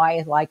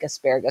 I like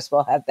asparagus.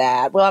 We'll have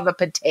that. We'll have a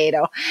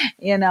potato,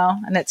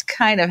 and it's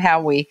kind of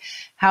how we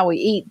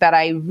eat. But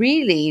I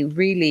really,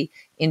 really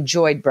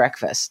enjoyed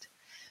breakfast.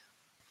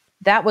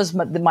 That was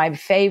my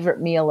favorite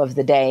meal of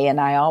the day.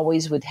 And I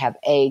always would have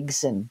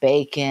eggs and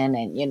bacon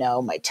and,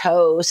 my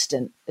toast.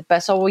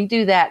 So we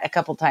do that a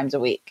couple times a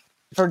week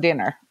for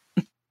dinner.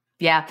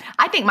 Yeah,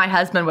 I think my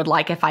husband would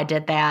like if I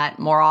did that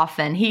more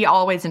often. He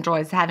always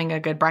enjoys having a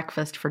good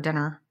breakfast for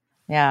dinner.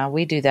 Yeah,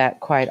 we do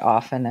that quite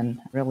often and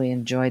really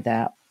enjoy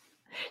that.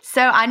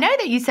 So I know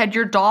that you said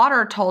your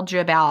daughter told you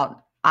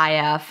about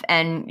IF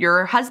and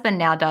your husband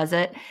now does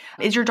it.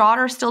 Is your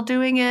daughter still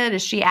doing it?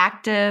 Is she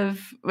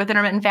active with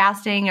intermittent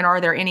fasting? And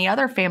are there any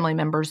other family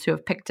members who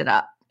have picked it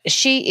up?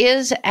 She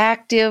is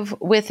active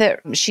with it.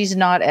 She's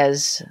not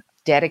as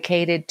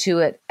dedicated to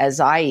it as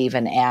I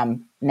even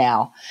am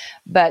now,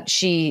 but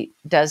she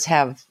does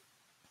have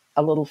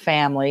a little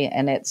family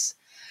and it's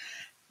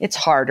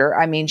harder.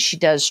 I mean, she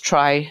does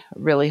try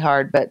really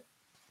hard, but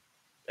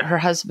her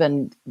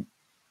husband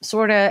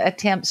sort of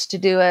attempts to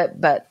do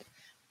it, but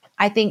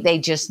I think they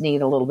just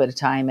need a little bit of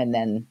time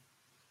and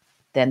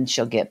then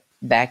she'll get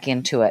back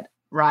into it.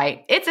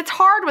 Right. It's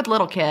hard with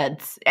little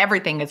kids.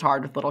 Everything is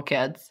hard with little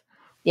kids.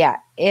 Yeah,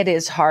 it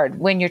is hard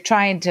when you're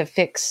trying to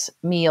fix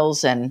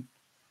meals and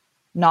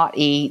not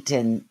eat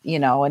and,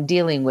 and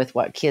dealing with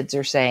what kids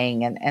are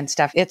saying and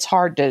stuff. It's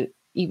hard to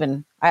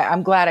even,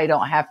 I'm glad I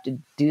don't have to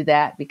do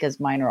that because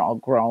mine are all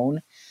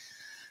grown.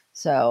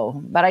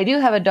 So, but I do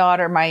have a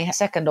daughter. My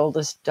second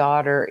oldest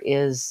daughter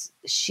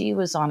she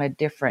was on a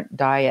different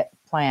diet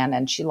plan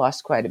and she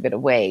lost quite a bit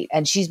of weight.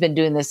 And she's been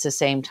doing this the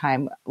same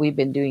time we've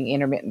been doing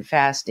intermittent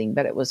fasting,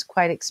 but it was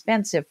quite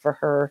expensive for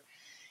her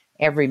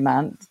every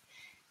month.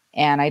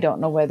 And I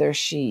don't know whether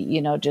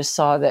she, just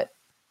saw that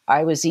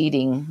I was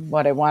eating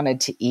what I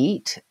wanted to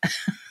eat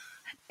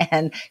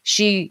and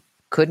she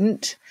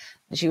couldn't.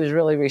 She was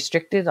really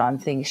restricted on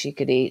things she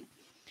could eat.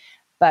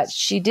 But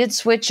she did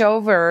switch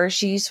over.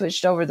 She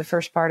switched over the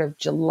first part of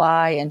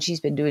July and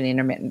she's been doing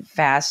intermittent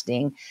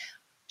fasting.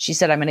 She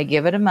said, I'm going to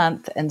give it a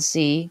month and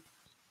see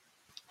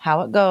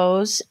how it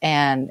goes.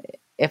 And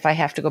if I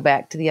have to go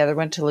back to the other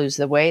one to lose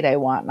the weight I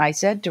want. And I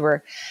said to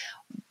her,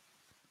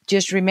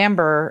 just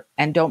remember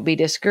and don't be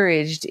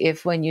discouraged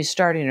if when you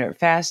start intermittent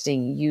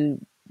fasting,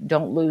 you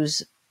don't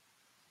lose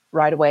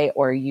right away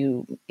or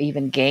you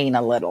even gain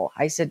a little.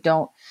 I said,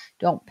 don't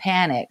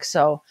panic.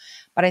 So,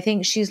 but I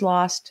think she's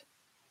lost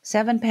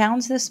 7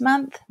 pounds this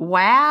month.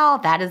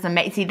 Wow, that is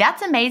amazing. See,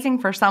 that's amazing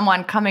for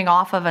someone coming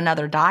off of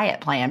another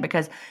diet plan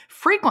because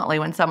frequently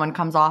when someone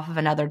comes off of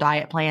another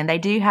diet plan, they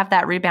do have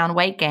that rebound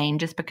weight gain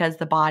just because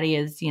the body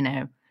is,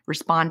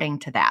 responding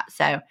to that.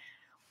 So,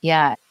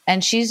 yeah.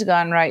 And she's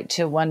gone right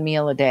to one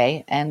meal a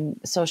day. And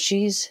so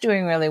she's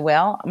doing really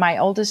well. My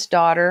oldest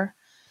daughter,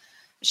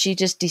 she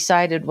just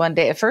decided one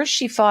day, at first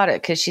she fought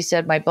it because she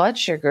said, my blood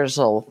sugars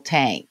will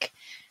tank.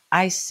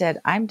 I said,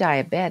 I'm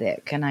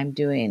diabetic and I'm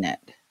doing it.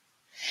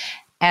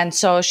 And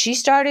so she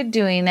started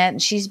doing it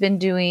and she used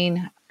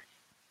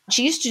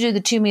to do the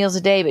 2 meals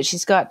a day, but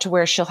she's got to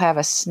where she'll have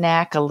a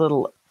snack a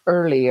little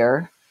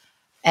earlier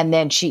and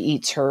then she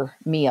eats her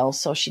meal.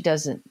 So she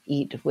doesn't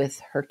eat with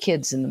her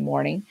kids in the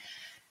morning.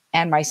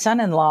 And my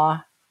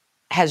son-in-law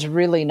has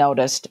really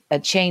noticed a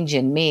change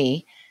in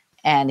me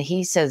And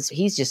he says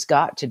he's just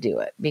got to do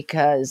it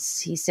because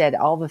he said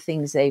all the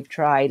things they've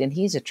tried, and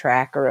he's a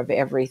tracker of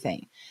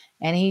everything.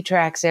 And he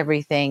tracks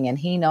everything, and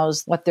he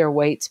knows what their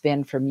weight's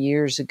been from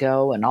years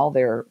ago and all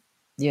their,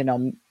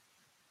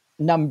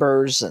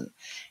 numbers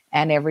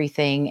and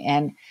everything.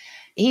 And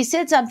he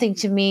said something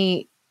to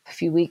me a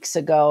few weeks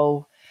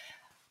ago.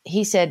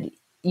 He said,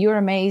 "You're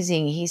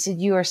amazing." He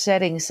said, "You are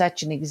setting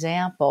such an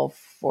example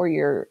for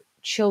your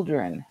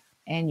children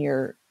and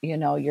your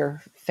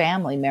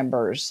family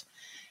members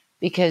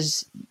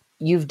because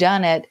you've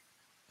done it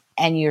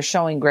and you're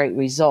showing great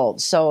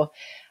results." So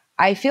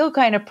I feel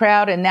kind of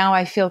proud, and now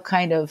I feel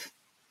kind of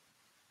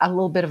a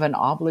little bit of an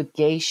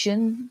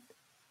obligation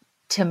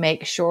to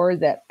make sure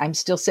that I'm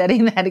still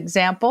setting that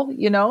example,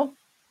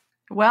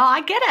 Well,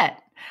 I get it.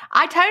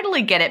 I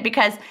totally get it,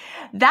 because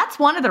that's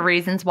one of the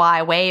reasons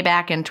why way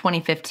back in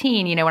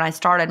 2015, when I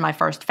started my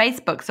first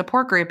Facebook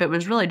support group, it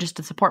was really just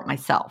to support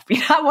myself.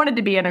 I wanted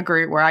to be in a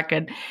group where I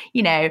could,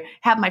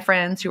 have my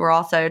friends who were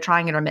also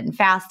trying intermittent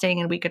fasting,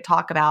 and we could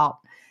talk about,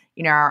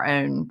 our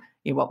own,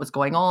 what was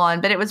going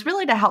on. But it was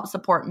really to help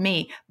support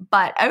me.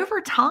 But over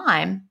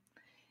time,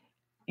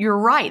 you're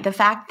right. The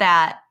fact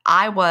that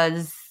I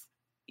was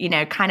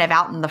kind of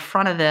out in the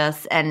front of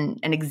this and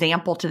an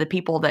example to the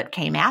people that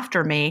came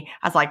after me,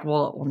 I was like,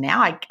 well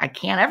now I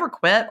can't ever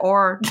quit,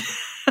 or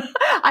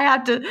I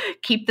have to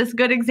keep this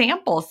good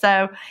example.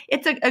 So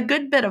it's a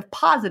good bit of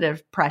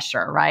positive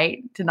pressure,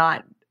 right? To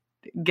not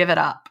give it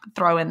up,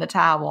 throw in the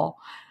towel.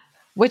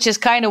 Which is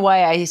kind of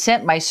why I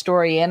sent my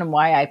story in and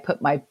why I put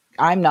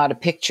I'm not a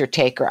picture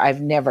taker.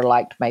 I've never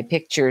liked my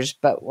pictures,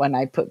 but when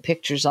I put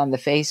pictures on the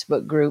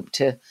Facebook group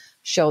to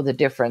show the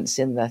difference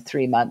in the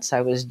 3 months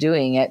I was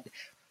doing it,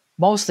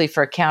 mostly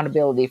for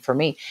accountability for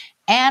me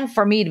and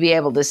for me to be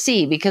able to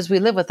see, because we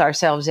live with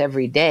ourselves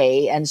every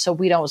day. And so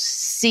we don't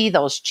see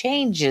those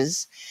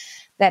changes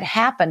that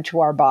happen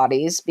to our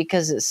bodies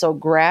because it's so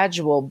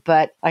gradual.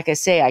 But like I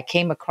say, I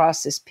came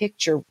across this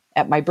picture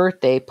at my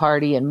birthday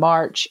party in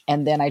March,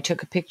 and then I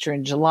took a picture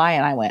in July,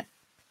 and I went,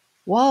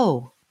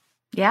 whoa.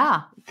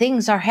 Yeah.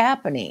 Things are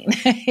happening,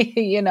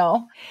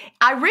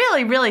 I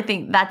really, really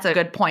think that's a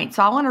good point.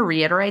 So I want to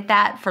reiterate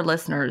that for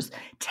listeners.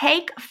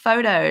 Take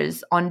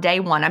photos on day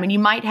one. I mean, you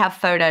might have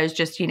photos,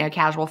 just,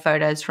 casual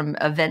photos from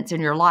events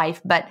in your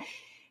life, but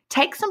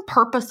take some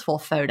purposeful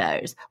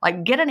photos.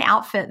 Like get an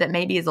outfit that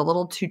maybe is a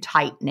little too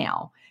tight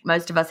now.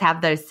 Most of us have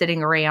those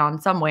sitting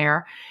around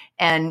somewhere,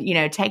 and,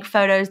 take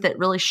photos that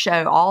really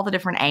show all the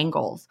different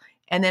angles,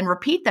 and then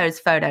repeat those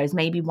photos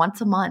maybe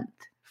once a month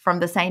from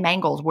the same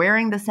angles,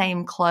 wearing the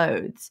same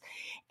clothes.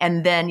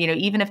 And then,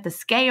 even if the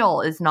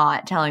scale is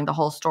not telling the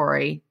whole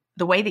story,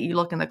 the way that you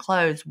look in the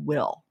clothes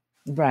will.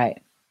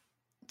 Right.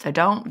 So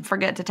don't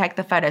forget to take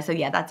the photo. So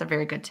yeah, that's a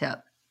very good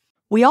tip.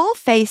 We all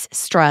face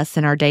stress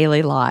in our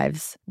daily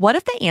lives. What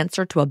if the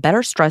answer to a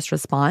better stress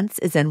response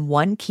is in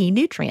one key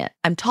nutrient?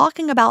 I'm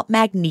talking about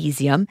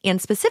magnesium,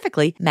 and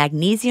specifically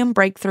Magnesium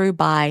Breakthrough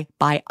by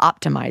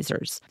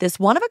Bioptimizers. This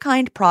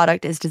one-of-a-kind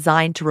product is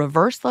designed to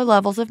reverse low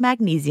levels of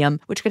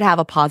magnesium, which could have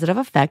a positive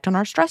effect on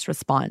our stress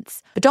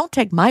response. But don't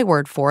take my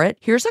word for it.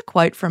 Here's a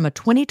quote from a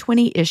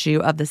 2020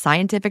 issue of the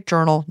scientific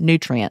journal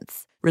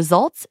Nutrients.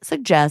 Results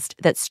suggest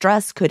that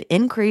stress could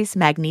increase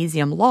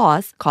magnesium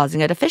loss,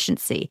 causing a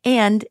deficiency.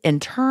 And in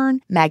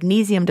turn,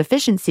 magnesium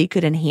deficiency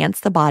could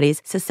enhance the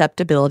body's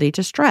susceptibility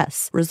to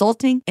stress,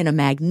 resulting in a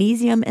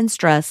magnesium and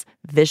stress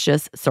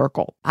vicious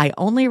circle. I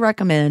only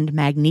recommend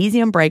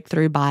Magnesium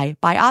Breakthrough by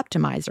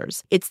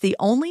Bioptimizers. It's the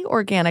only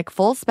organic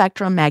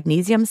full-spectrum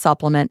magnesium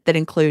supplement that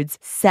includes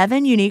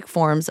 7 unique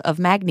forms of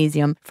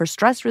magnesium for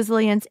stress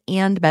resilience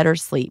and better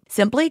sleep.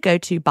 Simply go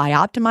to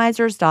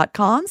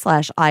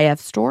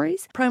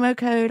bioptimizers.com/ifstories, promo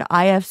code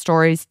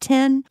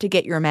ifstories10 to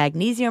get your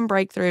Magnesium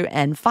Breakthrough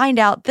and find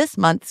out this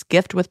month's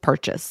gift with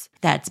purchase.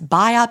 That's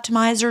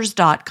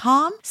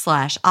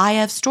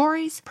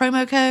bioptimizers.com/ifstories,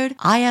 promo code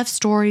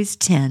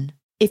ifstories10.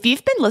 If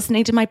you've been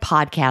listening to my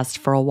podcast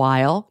for a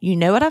while, you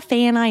know what a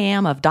fan I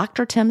am of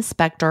Dr. Tim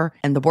Spector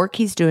and the work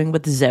he's doing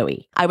with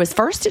Zoe. I was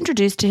first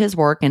introduced to his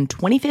work in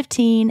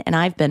 2015, and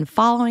I've been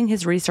following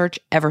his research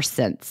ever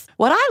since.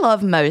 What I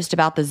love most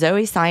about the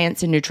Zoe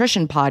Science and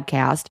Nutrition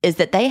podcast is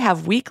that they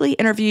have weekly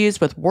interviews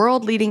with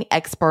world-leading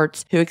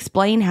experts who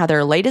explain how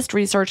their latest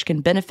research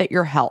can benefit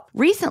your health.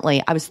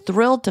 Recently, I was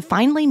thrilled to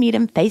finally meet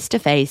him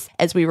face-to-face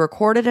as we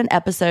recorded an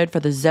episode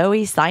for the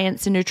Zoe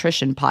Science and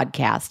Nutrition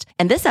podcast,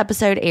 and this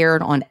episode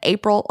aired on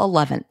April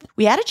 11th.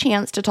 We had a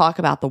chance to talk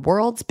about the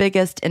world's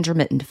biggest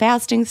intermittent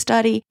fasting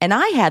study, and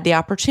I had the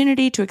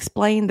opportunity to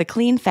explain the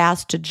clean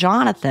fast to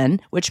Jonathan,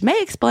 which may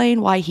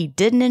explain why he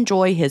didn't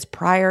enjoy his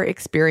prior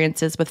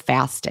experiences with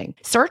fasting.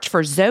 Search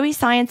for Zoe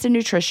Science and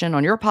Nutrition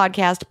on your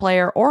podcast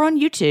player or on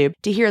YouTube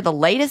to hear the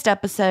latest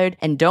episode,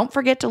 and don't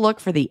forget to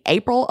look for the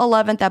April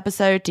 11th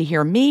episode to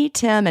hear me,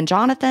 Tim, and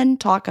Jonathan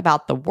talk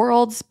about the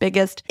world's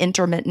biggest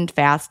intermittent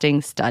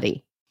fasting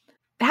study.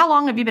 How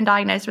long have you been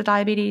diagnosed with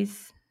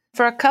diabetes?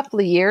 For a couple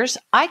of years.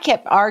 I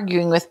kept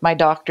arguing with my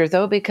doctor,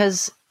 though,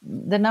 because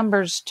the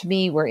numbers to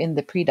me were in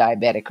the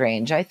pre-diabetic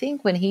range. I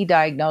think when he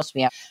diagnosed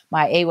me,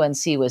 my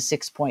A1C was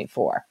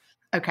 6.4.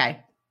 Okay.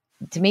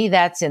 To me,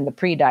 that's in the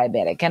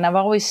pre-diabetic. And I've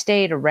always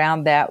stayed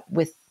around that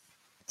with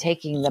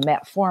taking the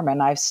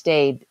metformin. I've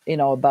stayed,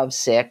 above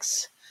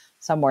 6,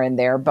 somewhere in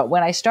there. But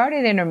when I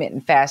started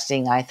intermittent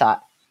fasting, I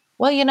thought,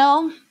 well,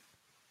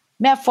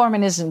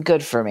 metformin isn't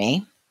good for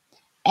me.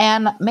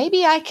 And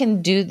maybe I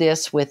can do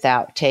this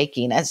without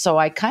taking. And so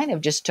I kind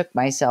of just took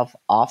myself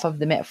off of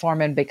the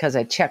metformin because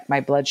I checked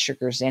my blood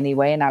sugars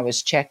anyway. And I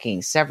was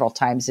checking several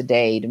times a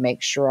day to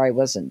make sure I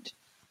wasn't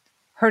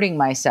hurting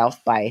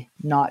myself by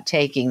not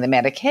taking the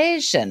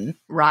medication.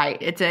 Right.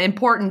 It's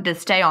important to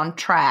stay on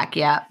track.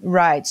 Yeah.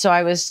 Right. So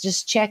I was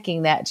just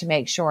checking that to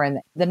make sure. And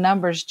the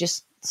numbers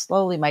just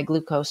slowly, my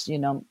glucose,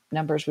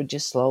 numbers would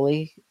just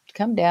slowly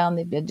come down.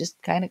 They've been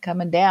just kind of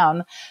coming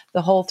down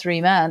the whole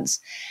 3 months.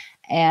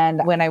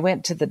 And when I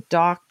went to the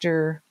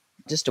doctor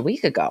just a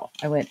week ago,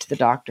 I went to the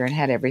doctor and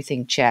had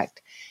everything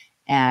checked.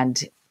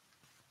 And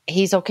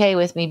he's okay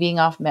with me being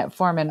off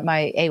metformin.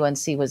 My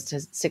A1C was to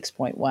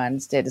 6.1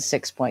 instead of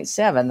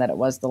 6.7 that it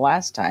was the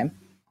last time.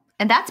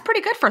 And that's pretty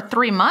good for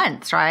 3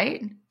 months,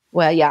 right?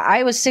 Well, yeah,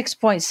 I was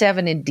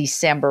 6.7 in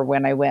December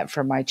when I went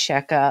for my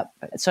checkup.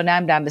 So now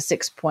I'm down to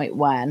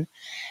 6.1.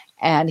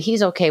 And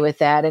he's okay with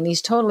that. And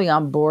he's totally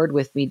on board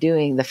with me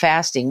doing the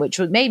fasting, which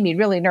made me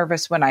really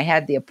nervous when I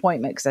had the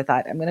appointment because I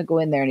thought, I'm going to go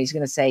in there and he's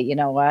going to say, you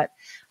know what,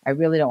 I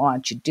really don't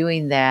want you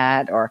doing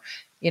that. Or,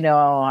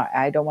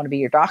 I don't want to be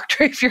your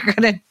doctor if you're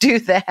going to do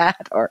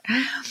that. Or,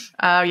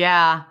 oh,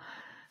 yeah.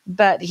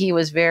 But he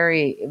was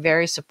very,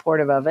 very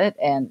supportive of it.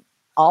 And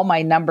all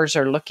my numbers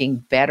are looking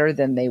better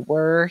than they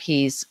were.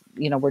 He's,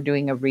 we're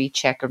doing a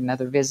recheck or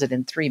another visit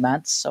in 3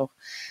 months. So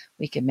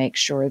we can make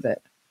sure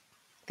that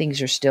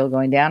things are still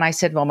going down. I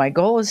said, well, my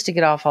goal is to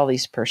get off all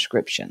these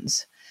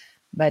prescriptions,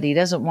 but he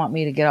doesn't want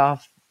me to get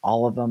off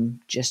all of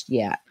them just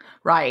yet.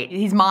 Right.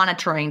 He's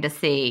monitoring to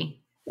see.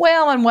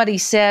 Well, and what he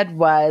said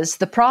was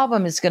the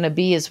problem is going to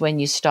be is when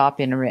you stop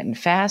intermittent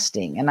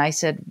fasting. And I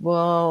said,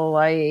 well,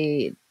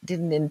 I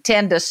didn't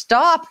intend to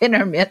stop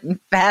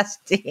intermittent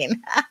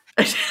fasting.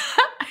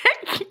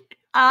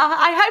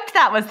 I hoped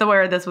that was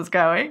where this was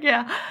going.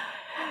 Yeah.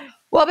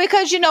 Well,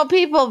 because,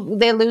 people,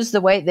 they lose the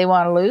weight they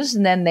want to lose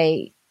and then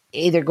they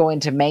either go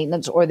into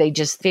maintenance or they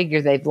just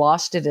figure they've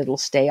lost it, it'll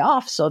stay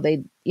off. So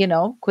they,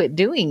 quit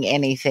doing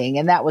anything.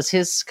 And that was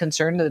his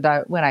concern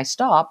that when I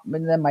stop,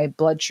 and then my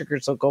blood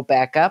sugars will go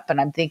back up. And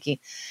I'm thinking,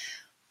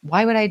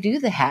 why would I do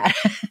that?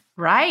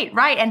 Right.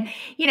 And,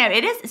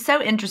 it is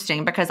so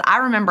interesting because I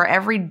remember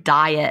every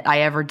diet I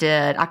ever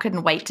did, I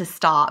couldn't wait to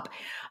stop.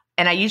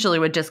 And I usually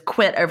would just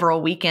quit over a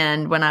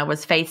weekend when I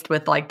was faced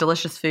with like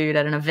delicious food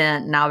at an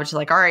event. And I was just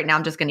like, all right, now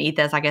I'm just going to eat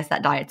this. I guess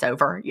that diet's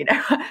over.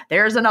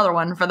 There's another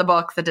one for the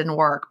books that didn't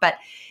work. But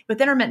with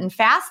intermittent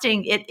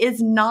fasting, it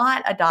is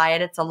not a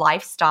diet. It's a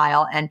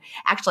lifestyle. And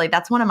actually,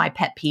 that's one of my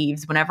pet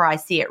peeves whenever I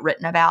see it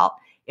written about.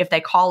 If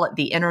they call it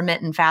the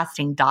intermittent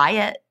fasting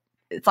diet,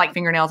 it's like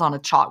fingernails on a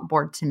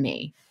chalkboard to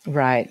me.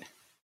 Right.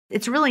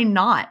 It's really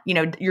not.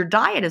 Your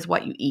diet is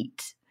what you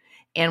eat.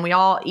 And we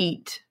all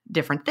eat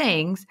different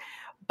things.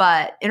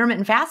 But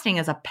intermittent fasting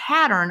is a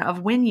pattern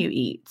of when you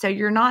eat. So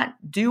you're not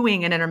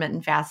doing an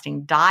intermittent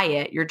fasting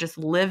diet. You're just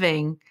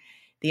living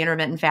the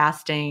intermittent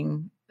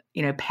fasting,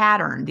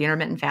 pattern, the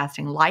intermittent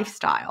fasting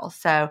lifestyle.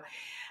 So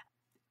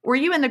were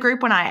you in the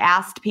group when I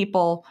asked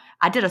people,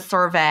 I did a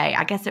survey,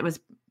 I guess it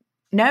was,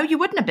 no, you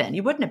wouldn't have been.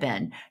 You wouldn't have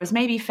been. It was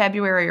maybe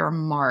February or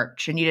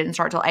March and you didn't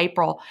start till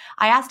April.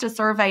 I asked a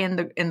survey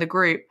in the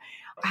group,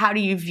 how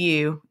do you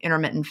view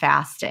intermittent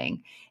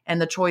fasting? And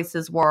the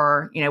choices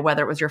were,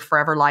 whether it was your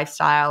forever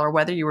lifestyle or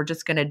whether you were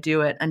just going to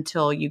do it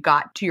until you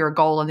got to your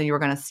goal and then you were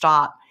going to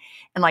stop.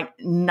 And like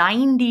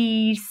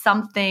 90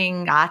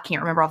 something, I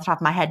can't remember off the top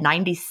of my head,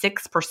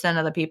 96%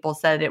 of the people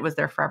said it was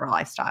their forever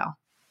lifestyle.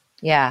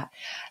 Yeah.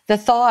 The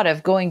thought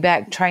of going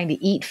back trying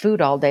to eat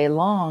food all day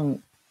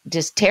long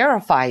just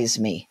terrifies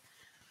me.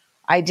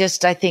 I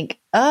think,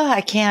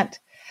 I can't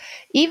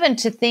even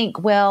to think,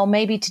 well,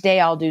 maybe today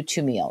I'll do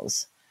 2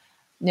 meals.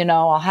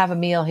 I'll have a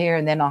meal here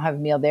and then I'll have a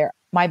meal there.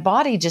 My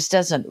body just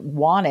doesn't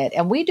want it.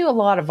 And we do a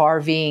lot of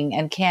RVing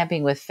and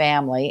camping with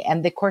family.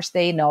 And of course,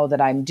 they know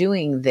that I'm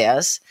doing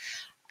this.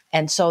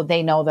 And so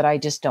they know that I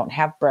just don't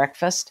have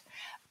breakfast.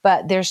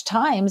 But there's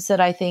times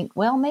that I think,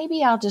 well,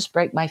 maybe I'll just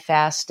break my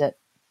fast at,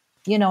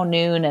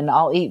 noon and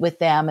I'll eat with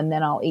them and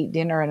then I'll eat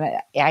dinner.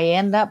 And I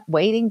end up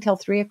waiting till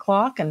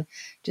 3:00 and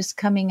just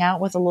coming out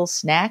with a little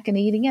snack and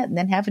eating it and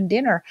then having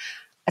dinner.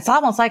 It's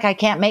almost like I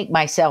can't make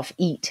myself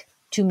eat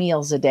 2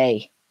 meals a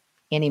day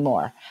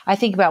anymore. I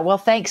think about, well,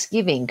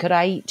 Thanksgiving, could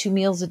I eat 2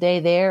 meals a day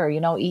there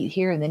or, eat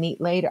here and then eat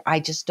later? I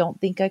just don't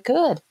think I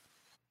could.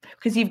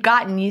 Because you've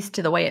gotten used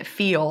to the way it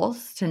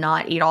feels to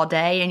not eat all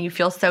day and you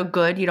feel so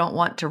good, you don't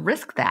want to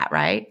risk that,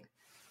 right?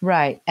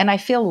 Right. And I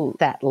feel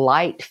that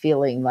light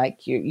feeling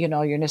like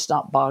you're just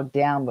not bogged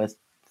down with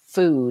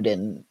food.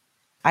 And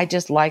I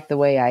just like the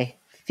way I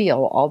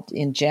feel all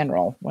in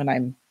general when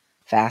I'm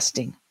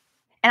fasting.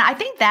 And I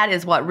think that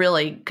is what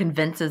really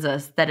convinces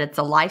us that it's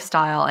a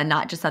lifestyle and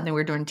not just something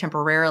we're doing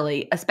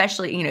temporarily,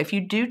 especially, if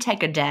you do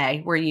take a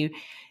day where you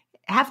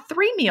have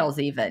 3 meals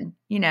even,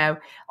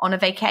 on a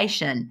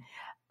vacation.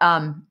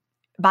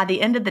 by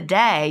the end of the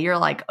day, you're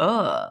like,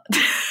 ugh.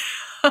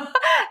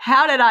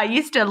 How did I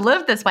used to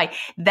live this way?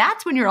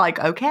 That's when you're like,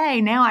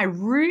 okay, now I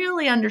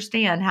really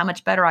understand how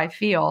much better I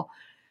feel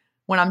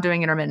when I'm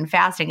doing intermittent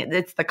fasting.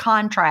 It's the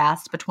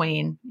contrast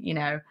between,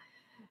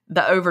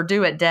 the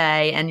overdo it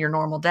day and your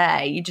normal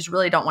day. You just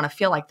really don't want to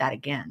feel like that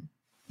again.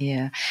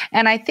 Yeah.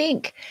 And I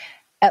think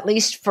at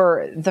least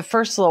for the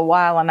first little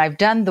while, and I've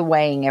done the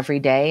weighing every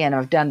day and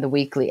I've done the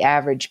weekly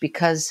average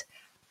because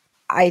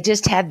I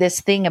just had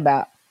this thing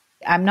about,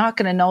 I'm not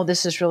going to know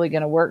this is really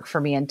going to work for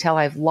me until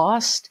I've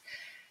lost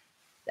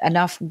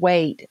enough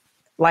weight.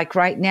 Like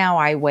right now,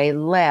 I weigh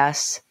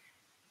less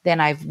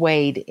than I've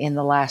weighed in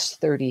the last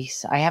 30.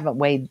 I haven't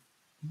weighed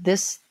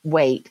this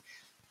weight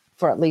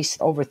for at least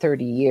over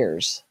 30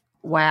 years.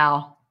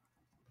 Wow.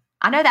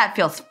 I know that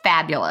feels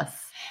fabulous.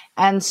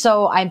 And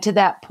so I'm to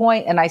that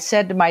point, and I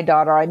said to my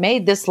daughter, I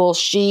made this little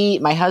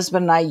sheet. My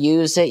husband and I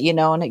use it,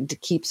 and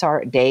it keeps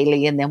our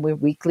daily, and then we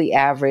weekly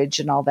average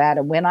and all that.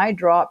 And when I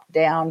dropped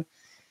down,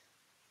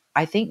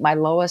 I think my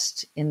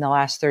lowest in the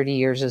last 30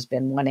 years has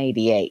been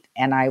 188,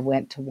 and I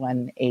went to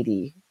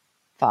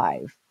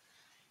 185.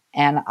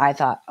 And I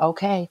thought,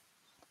 okay,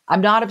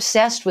 I'm not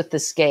obsessed with the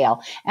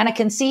scale. And I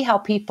can see how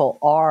people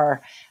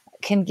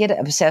can get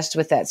obsessed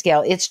with that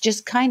scale. It's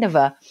just kind of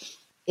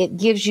it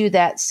gives you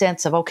that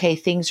sense of, okay,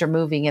 things are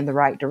moving in the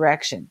right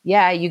direction.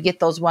 Yeah, you get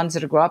those ones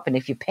that go up, and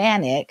if you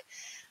panic,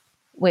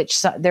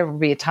 which there would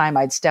be a time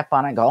I'd step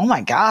on and go, oh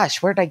my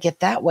gosh, where did I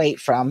get that weight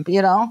from?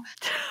 Yeah.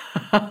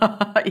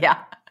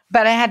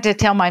 But I had to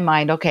tell my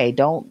mind, okay,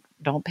 don't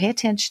pay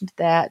attention to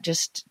that.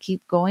 Just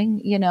keep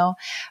going,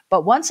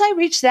 But once I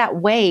reached that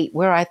weight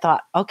where I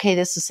thought, okay,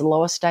 this is the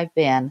lowest I've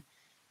been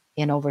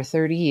in over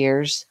 30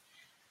 years,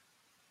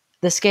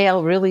 the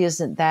scale really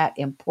isn't that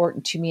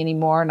important to me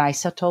anymore. And I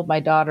told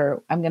my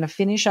daughter, I'm going to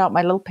finish out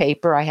my little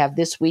paper. I have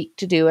this week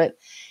to do it.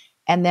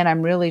 And then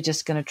I'm really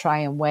just going to try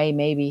and weigh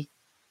maybe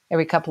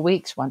every couple of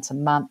weeks, once a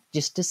month,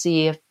 just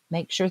to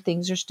make sure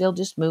things are still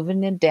just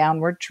moving in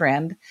downward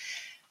trend.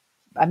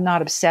 I'm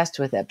not obsessed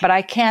with it, but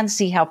I can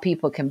see how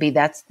people can be.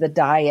 That's the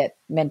diet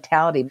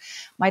mentality.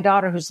 My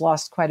daughter, who's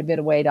lost quite a bit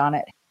of weight on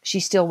it, she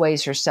still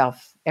weighs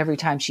herself every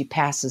time she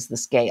passes the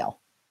scale.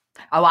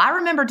 Oh, I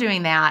remember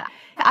doing that.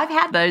 I've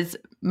had those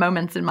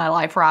moments in my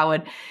life where I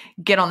would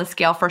get on the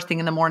scale first thing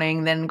in the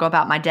morning, then go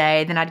about my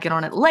day. Then I'd get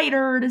on it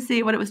later to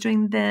see what it was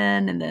doing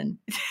then. And then,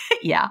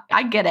 yeah,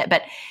 I get it.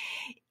 But,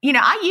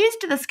 I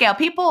used to the scale.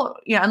 People,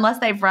 unless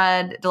they've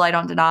read Delay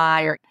Don't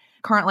Deny, or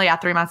currently I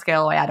threw my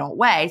scale away, I don't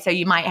weigh. So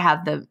you might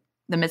have the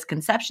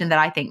misconception that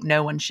I think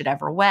no one should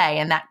ever weigh.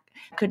 And that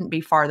couldn't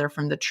be farther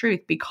from the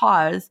truth,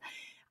 because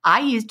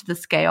I used the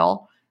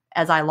scale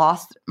as I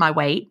lost my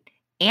weight.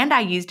 And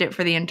I used it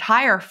for the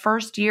entire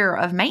first year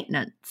of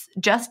maintenance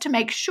just to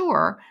make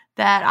sure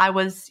that I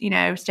was,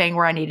 staying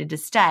where I needed to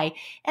stay.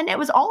 And it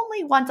was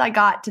only once I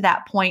got to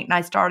that point and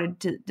I started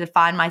to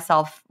find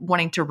myself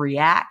wanting to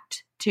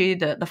react to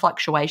the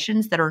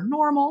fluctuations that are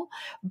normal.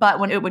 But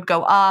when it would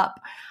go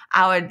up,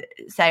 I would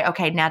say,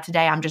 okay, now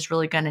today I'm just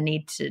really going to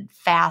need to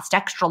fast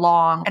extra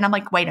long. And I'm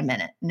like, wait a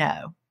minute,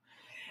 no.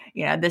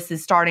 This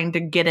is starting to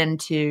get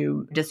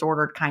into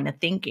disordered kind of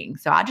thinking.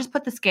 So I just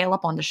put the scale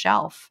up on the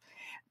shelf.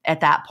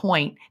 At that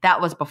point,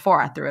 that was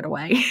before I threw it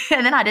away.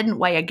 And then I didn't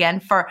weigh again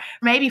for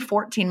maybe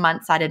 14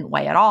 months. I didn't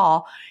weigh at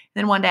all.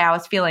 Then one day I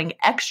was feeling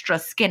extra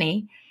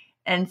skinny.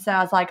 And so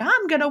I was like,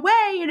 I'm going to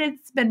weigh. And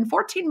it's been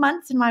 14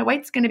 months and my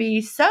weight's going to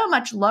be so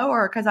much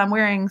lower because I'm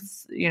wearing,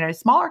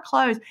 smaller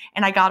clothes.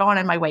 And I got on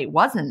and my weight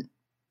wasn't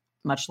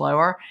much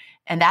lower.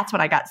 And that's when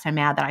I got so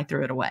mad that I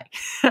threw it away.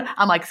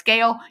 I'm like,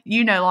 scale,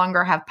 you no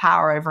longer have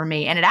power over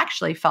me. And it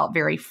actually felt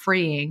very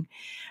freeing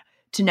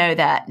to know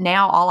that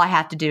now all I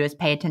have to do is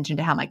pay attention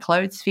to how my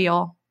clothes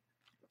feel,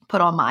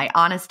 put on my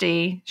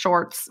honesty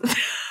shorts.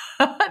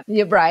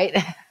 You're right.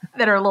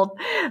 That are a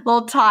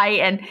little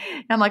tight. And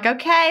I'm like,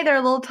 okay, they're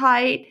a little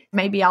tight.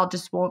 Maybe I'll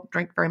just won't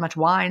drink very much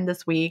wine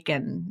this week.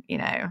 And,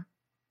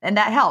 and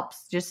that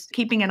helps, just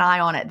keeping an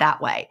eye on it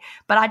that way.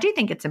 But I do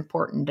think it's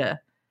important to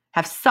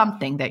have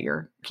something that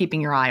you're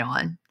keeping your eye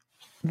on.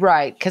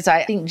 Right. Because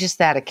I think just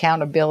that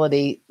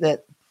accountability,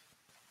 that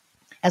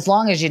as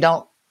long as you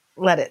don't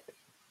let it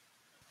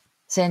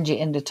send you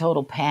into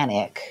total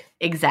panic.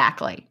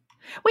 Exactly.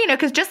 Well,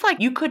 because just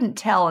like you couldn't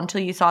tell until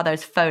you saw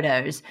those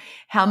photos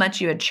how much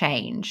you had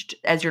changed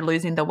as you're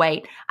losing the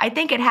weight, I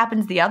think it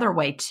happens the other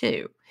way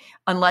too.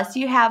 Unless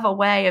you have a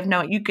way of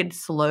knowing, you could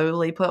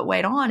slowly put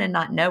weight on and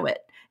not know it.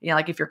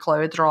 Like if your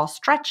clothes are all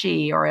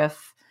stretchy or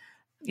if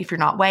you're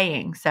not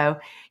weighing. So,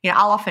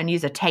 I'll often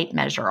use a tape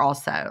measure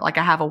also. Like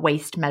I have a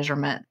waist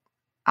measurement.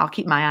 I'll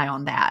keep my eye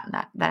on that.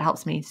 And that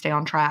helps me stay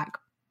on track.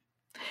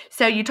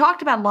 So you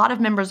talked about a lot of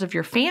members of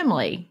your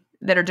family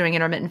that are doing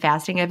intermittent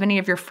fasting. Have any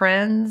of your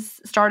friends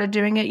started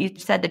doing it? You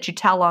said that you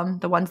tell them,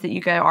 the ones that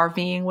you go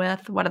RVing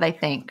with. What do they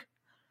think?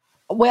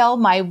 Well,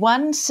 my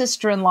one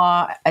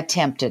sister-in-law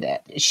attempted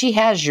it. She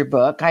has your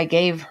book. I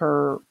gave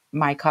her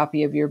my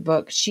copy of your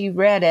book. She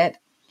read it.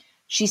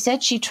 She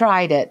said she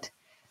tried it,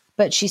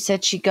 but she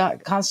said she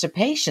got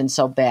constipation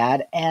so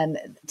bad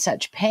and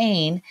such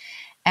pain.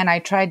 And I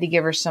tried to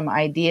give her some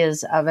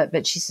ideas of it,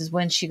 but she says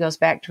when she goes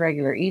back to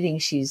regular eating,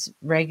 she's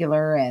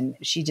regular and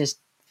she just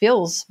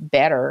feels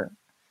better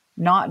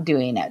not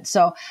doing it.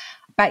 So,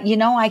 but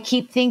I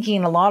keep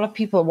thinking a lot of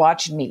people are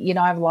watching me.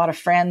 I have a lot of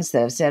friends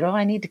that have said, "Oh,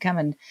 I need to come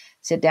and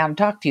sit down and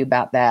talk to you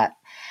about that."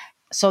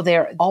 So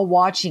they're all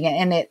watching it.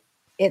 And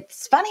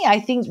it's funny. I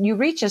think you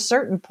reach a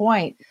certain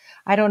point.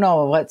 I don't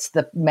know what's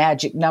the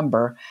magic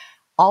number.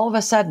 All of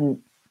a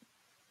sudden,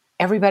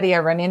 everybody I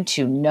run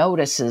into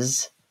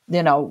notices,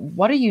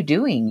 what are you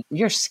doing?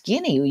 You're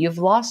skinny. You've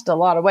lost a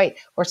lot of weight.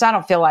 Of course, I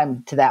don't feel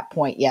I'm to that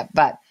point yet,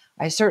 but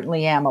I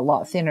certainly am a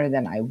lot thinner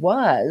than I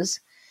was.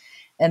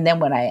 And then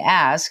when I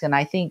ask, and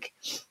I think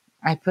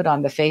I put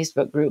on the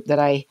Facebook group that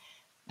I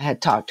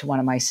had talked to one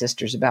of my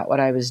sisters about what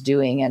I was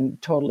doing, and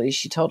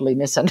she totally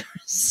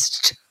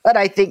misunderstood,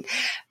 I think,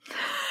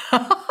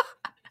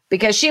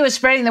 because she was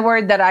spreading the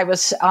word that I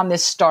was on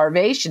this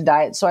starvation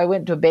diet. So I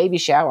went to a baby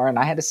shower and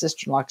I had a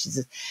sister-in-law. She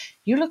says,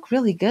 "You look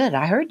really good.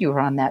 I heard you were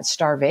on that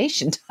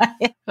starvation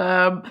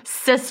diet."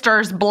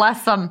 Sisters,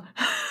 bless them.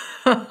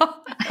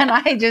 And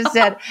I just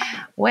said,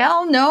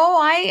 "Well, no,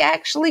 I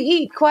actually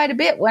eat quite a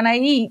bit when I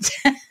eat."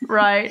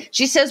 Right.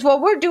 She says,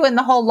 "Well, we're doing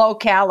the whole low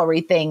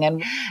calorie thing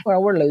and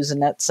we're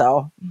losing it."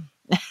 So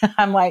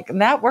I'm like,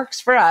 that works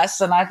for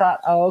us. And I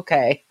thought, oh,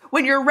 okay.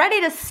 When you're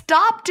ready to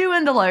stop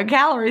doing the low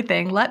calorie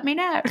thing, let me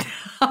know.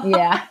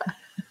 Yeah.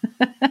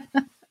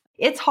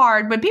 It's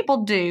hard when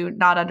people do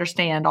not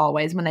understand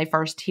always when they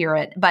first hear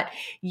it, but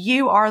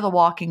you are the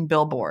walking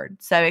billboard.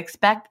 So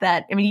expect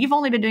that. I mean, you've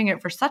only been doing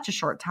it for such a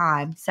short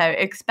time. So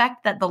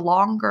expect that the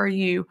longer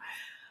you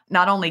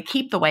not only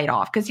keep the weight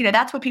off, because,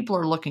 that's what people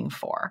are looking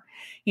for.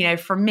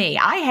 For me,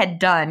 I had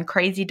done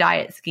crazy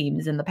diet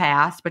schemes in the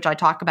past, which I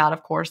talk about,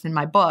 of course, in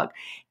my book.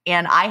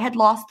 And I had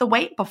lost the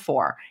weight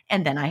before,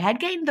 and then I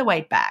had gained the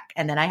weight back,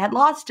 and then I had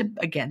lost it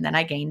again, then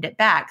I gained it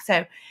back.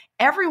 So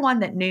everyone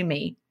that knew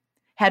me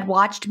had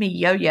watched me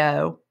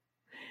yo-yo,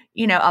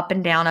 up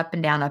and down, up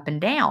and down, up and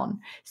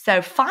down.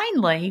 So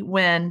finally,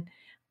 when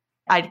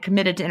I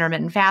committed to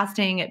intermittent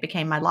fasting, it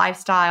became my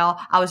lifestyle.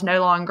 I was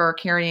no longer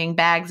carrying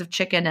bags of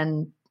chicken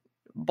and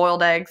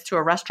boiled eggs to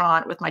a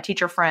restaurant with my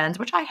teacher friends,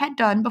 which I had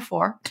done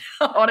before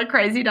on a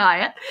crazy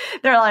diet.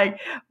 They're like,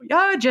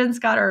 "Oh, Jen's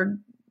got her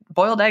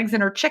boiled eggs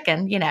and her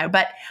chicken,"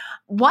 But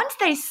once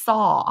they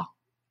saw,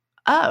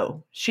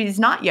 oh, she's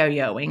not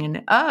yo-yoing,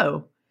 and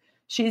oh,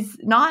 she's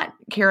not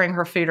carrying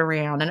her food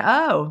around, and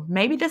oh,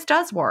 maybe this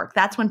does work.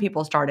 That's when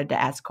people started to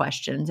ask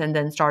questions and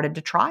then started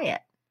to try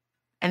it.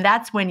 And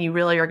that's when you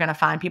really are going to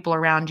find people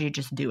around you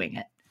just doing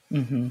it.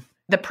 Mm-hmm.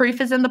 The proof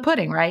is in the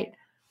pudding, right?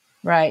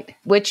 Right.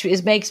 Which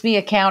makes me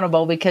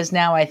accountable, because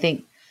now I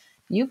think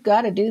you've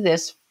got to do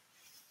this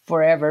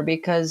forever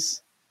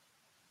because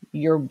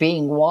you're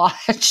being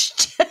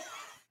watched.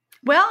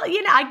 Well,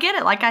 I get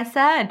it. Like I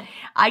said,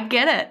 I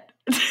get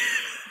it.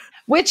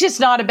 Which is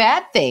not a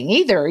bad thing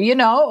either.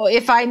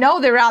 If I know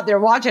they're out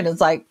there watching,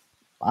 it's like,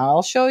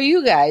 I'll show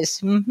you guys.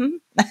 Mm-hmm.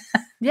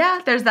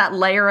 Yeah, there's that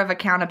layer of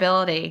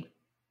accountability.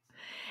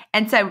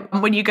 And so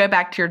when you go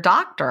back to your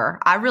doctor,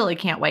 I really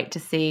can't wait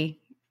to see.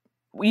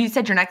 You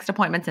said your next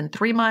appointment's in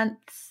 3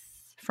 months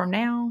from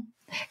now?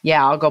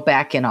 Yeah, I'll go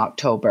back in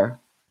October.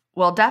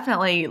 Well,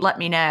 definitely let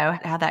me know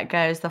how that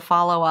goes, the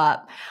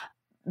follow-up,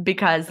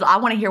 because I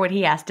want to hear what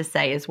he has to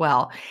say as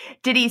well.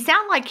 Did he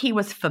sound like he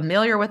was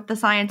familiar with the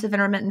science of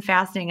intermittent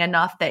fasting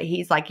enough that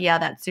he's like, yeah,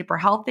 that's super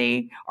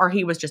healthy, or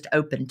he was just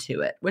open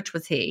to it? Which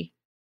was he?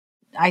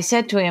 I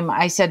said to him,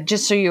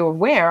 just so you're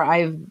aware,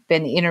 I've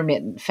been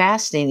intermittent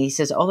fasting. He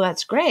says, "Oh,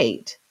 that's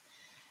great."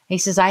 He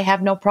says, "I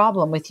have no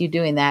problem with you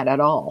doing that at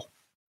all."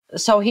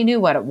 So he knew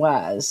what it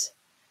was,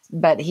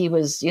 but he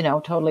was,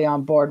 totally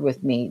on board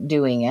with me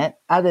doing it,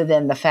 other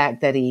than the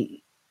fact that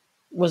he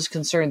was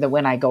concerned that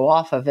when I go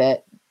off of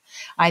it,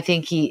 I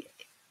think he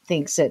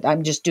thinks that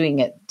I'm just doing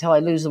it till I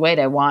lose the weight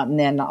I want, and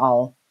then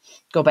I'll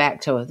go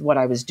back to what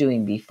I was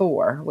doing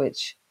before,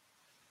 which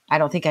I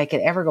don't think I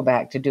could ever go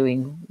back to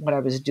doing what I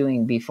was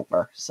doing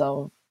before.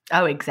 So,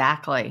 oh,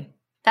 exactly.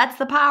 That's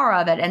the power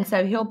of it. And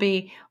so he'll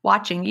be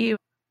watching you.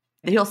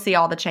 He'll see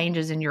all the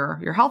changes in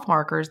your health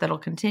markers that'll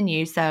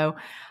continue. So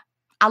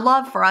I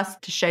love for us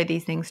to show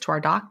these things to our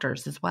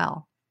doctors as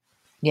well.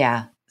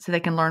 Yeah. So they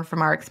can learn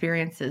from our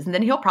experiences. And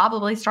then he'll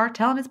probably start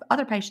telling his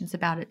other patients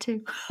about it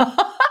too.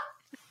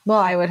 Well,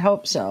 I would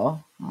hope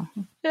so.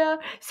 Uh-huh. Yeah.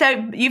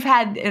 So you've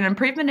had an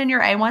improvement in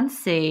your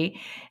A1C,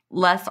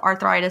 less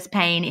arthritis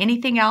pain.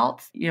 Anything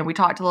else? We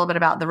talked a little bit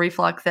about the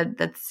reflux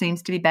that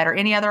seems to be better.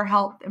 Any other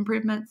health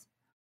improvements?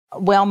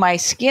 Well, my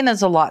skin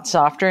is a lot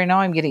softer. I know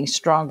I'm getting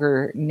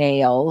stronger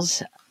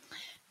nails.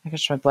 I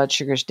guess my blood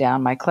sugar's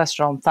down. My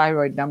cholesterol and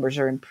thyroid numbers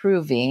are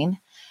improving.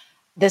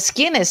 The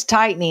skin is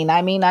tightening.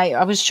 I mean,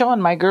 I was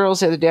showing my girls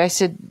the other day, I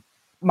said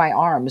my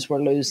arms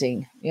were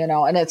losing,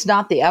 and it's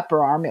not the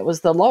upper arm. It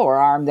was the lower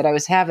arm that I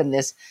was having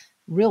this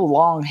real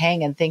long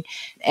hanging thing,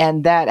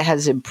 and that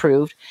has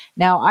improved.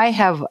 Now I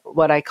have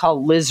what I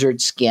call lizard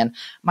skin.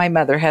 My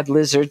mother had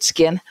lizard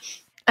skin.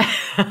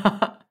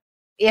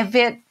 If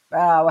it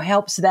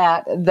helps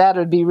that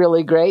would be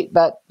really great.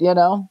 But,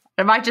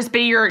 it might just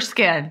be your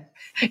skin.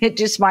 It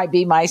just might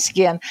be my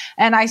skin.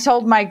 And I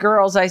told my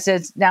girls, I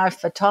said, now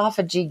if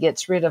autophagy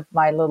gets rid of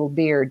my little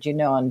beard,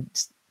 and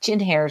chin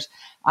hairs,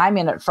 I'm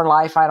in it for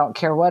life. I don't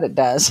care what it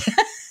does.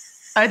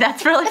 Oh,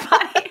 that's really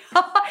funny.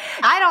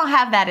 I don't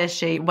have that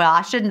issue. Well,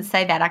 I shouldn't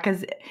say that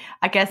because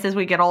I guess as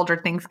we get older,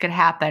 things could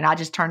happen. I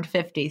just turned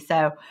 50,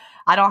 so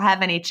I don't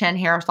have any chin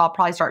hair, so I'll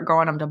probably start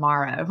growing them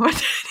tomorrow.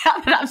 Now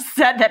that I've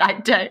said that I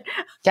don't.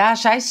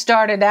 Gosh, I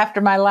started after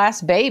my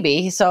last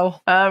baby, so.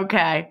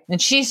 Okay.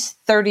 And she's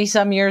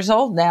 30-some years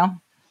old now.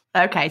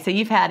 Okay, so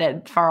you've had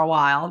it for a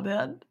while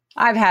then.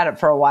 I've had it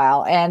for a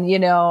while. And,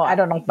 I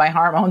don't know if my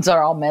hormones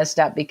are all messed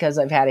up because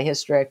I've had a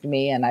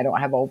hysterectomy and I don't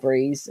have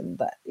ovaries and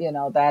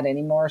that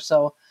anymore.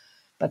 So,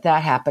 but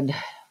that happened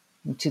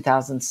in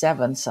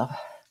 2007. So,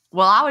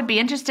 well, I would be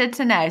interested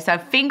to know. So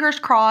fingers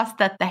crossed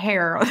that the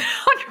hair on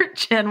your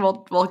chin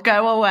will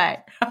go away.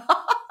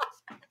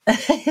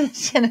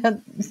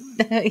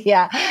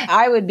 Yeah,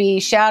 I would be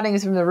shouting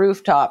from the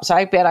rooftops.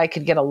 I bet I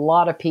could get a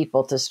lot of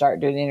people to start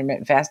doing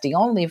intermittent fasting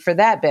only for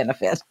that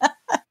benefit.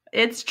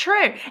 It's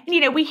true.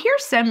 And, we hear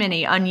so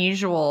many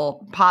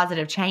unusual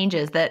positive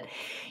changes that,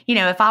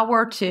 if I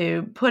were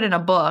to put in a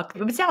book,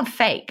 it would sound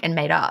fake and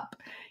made up.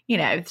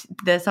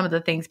 Some of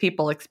the things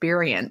people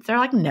experience, they're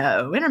like,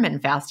 no,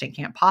 intermittent fasting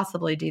can't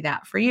possibly do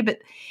that for you. But,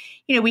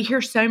 we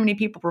hear so many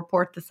people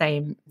report the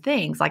same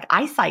things, like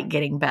eyesight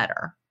getting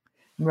better.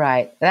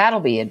 Right. That'll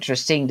be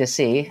interesting to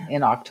see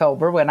in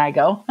October when I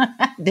go,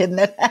 didn't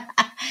it?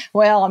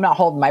 Well, I'm not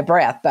holding my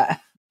breath, but.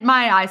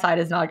 My eyesight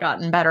has not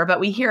gotten better, but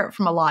we hear it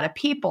from a lot of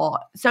people,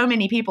 so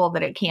many people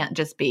that it can't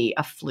just be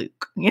a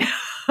fluke.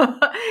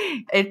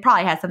 It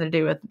probably has something to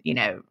do with,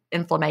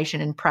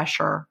 inflammation and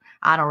pressure.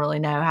 I don't really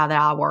know how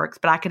that all works,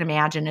 but I can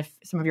imagine if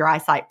some of your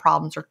eyesight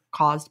problems are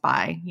caused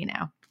by,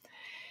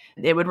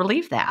 it would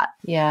relieve that.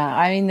 Yeah.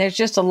 I mean, there's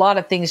just a lot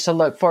of things to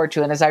look forward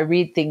to. And as I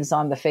read things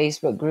on the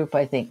Facebook group,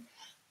 I think,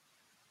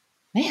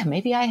 man,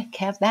 maybe I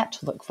have that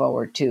to look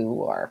forward to,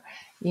 or,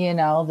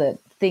 that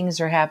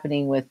things are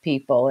happening with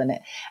people.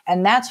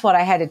 And that's what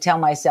I had to tell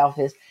myself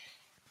is,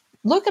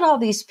 look at all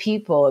these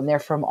people and they're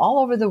from all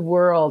over the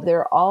world.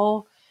 They're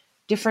all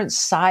different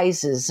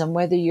sizes, and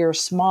whether you're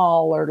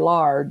small or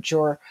large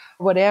or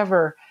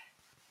whatever,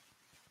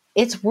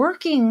 it's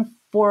working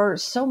for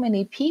so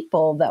many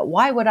people that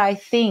why would I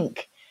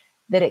think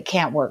that it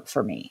can't work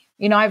for me?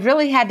 I've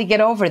really had to get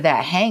over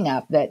that hang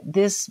up that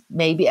this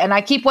maybe, and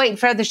I keep waiting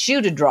for the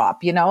shoe to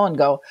drop, and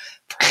go,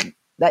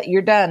 that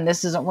you're done.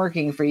 This isn't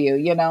working for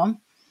you,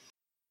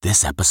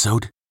 This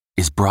episode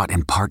is brought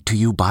in part to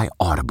you by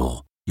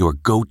Audible, your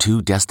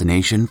go-to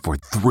destination for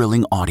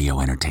thrilling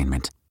audio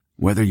entertainment.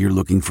 Whether you're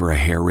looking for a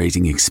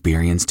hair-raising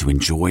experience to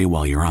enjoy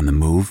while you're on the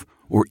move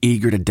or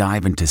eager to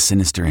dive into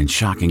sinister and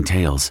shocking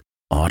tales,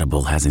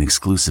 Audible has an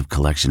exclusive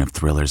collection of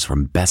thrillers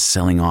from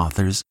best-selling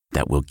authors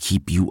that will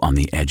keep you on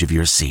the edge of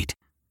your seat.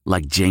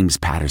 Like James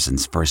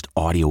Patterson's first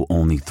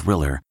audio-only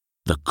thriller,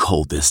 The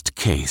Coldest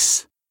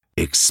Case.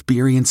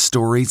 Experience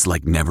stories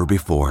like never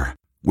before,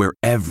 where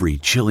every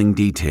chilling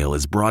detail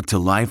is brought to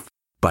life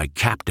by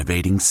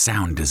captivating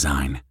sound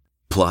design.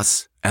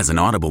 Plus, as an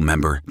Audible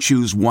member,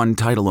 choose one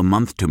title a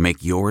month to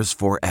make yours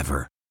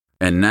forever.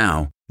 And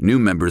now, new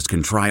members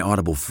can try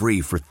Audible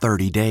free for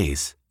 30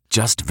 days.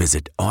 Just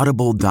visit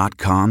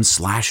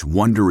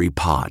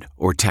audible.com/WonderyPod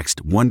or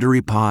text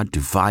WonderyPod to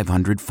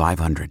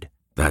 500-500.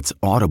 That's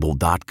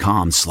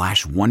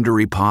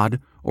audible.com/WonderyPod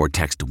or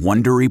text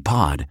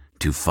WonderyPod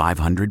to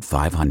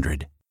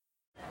 500-500.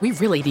 We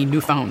really need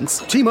new phones.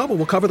 T-Mobile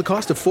will cover the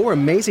cost of 4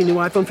 amazing new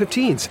iPhone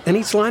 15s, and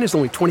each line is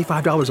only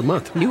 $25 a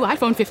month. New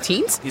iPhone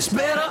 15s? It's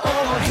better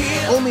over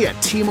here. Only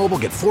at T-Mobile,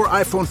 get 4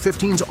 iPhone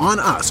 15s on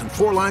us and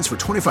 4 lines for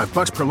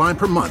 $25 per line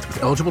per month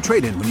with eligible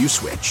trade-in when you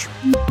switch.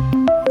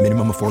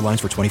 Minimum of 4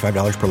 lines for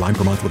 $25 per line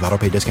per month with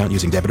autopay discount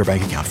using debit or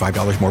bank account.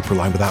 $5 more per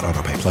line without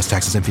autopay, plus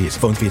taxes and fees.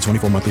 Phone fee at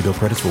 24 monthly bill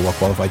credits for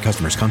well-qualified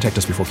customers. Contact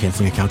us before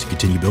canceling account to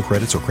continue bill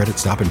credits or credit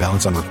stop and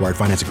balance on required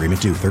finance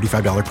agreement due.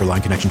 $35 per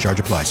line connection charge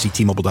applies. See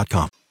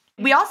T-Mobile.com.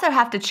 We also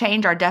have to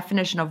change our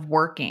definition of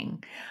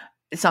working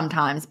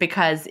sometimes,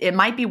 because it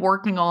might be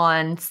working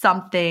on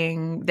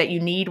something that you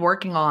need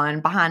working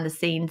on behind the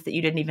scenes that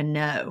you didn't even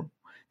know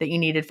that you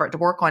needed for it to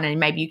work on, and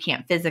maybe you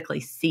can't physically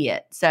see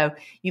it. So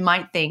you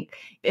might think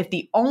if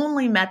the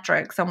only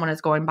metric someone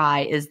is going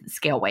by is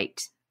scale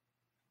weight,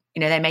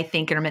 they may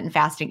think intermittent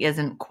fasting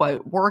isn't,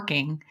 quote,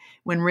 working,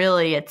 when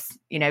really it's,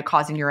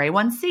 causing your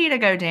A1C to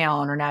go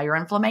down, or now your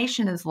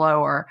inflammation is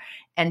lower.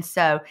 And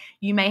so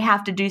you may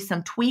have to do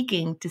some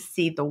tweaking to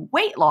see the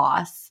weight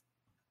loss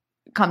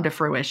come to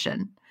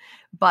fruition.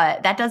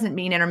 But that doesn't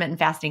mean intermittent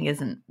fasting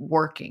isn't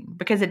working,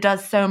 because it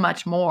does so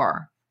much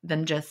more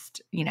than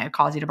just,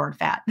 cause you to burn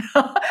fat.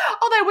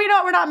 Although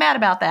we're not mad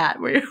about that.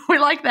 We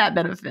like that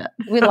benefit.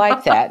 We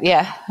like that.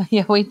 Yeah.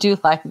 Yeah, we do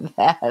like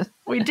that.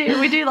 We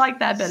do like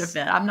that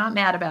benefit. I'm not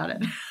mad about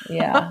it.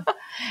 Yeah.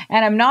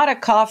 And I'm not a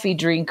coffee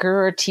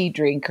drinker or tea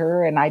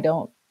drinker, and I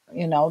don't,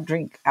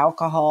 drink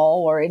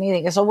alcohol or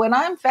anything. So when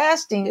I'm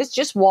fasting, it's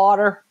just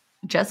water.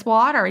 Just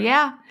water.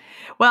 Yeah.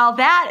 Well,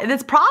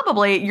 that's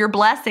probably your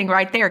blessing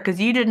right there,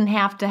 because you didn't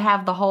have to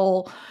have the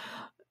whole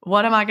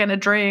what am I going to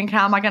drink?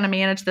 How am I going to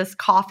manage this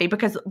coffee?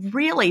 Because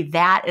really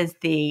that is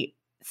the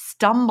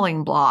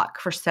stumbling block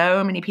for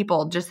so many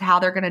people, just how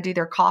they're going to do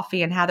their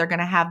coffee and how they're going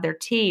to have their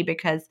tea,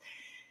 because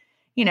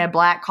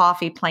black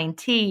coffee, plain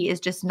tea is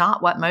just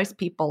not what most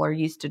people are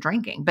used to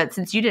drinking. But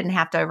since you didn't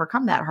have to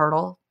overcome that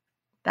hurdle,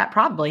 that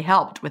probably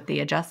helped with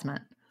the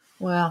adjustment.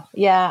 Well,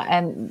 yeah,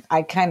 and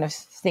I kind of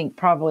think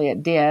probably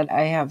it did.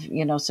 I have,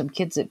 some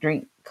kids that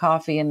drink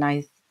coffee, and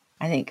I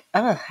think,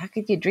 oh, how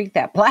could you drink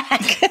that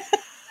black?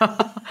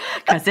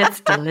 Because it's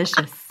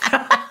delicious.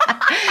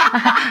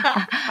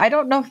 I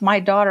don't know if my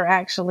daughter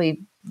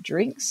actually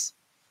drinks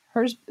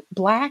hers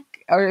black,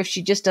 or if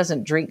she just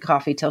doesn't drink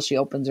coffee till she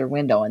opens her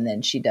window and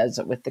then she does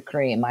it with the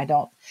cream. I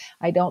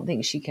don't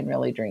think she can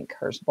really drink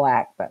hers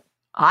black, but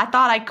I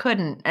thought I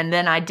couldn't, and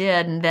then I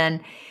did. And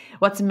then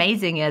what's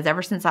amazing is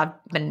ever since I've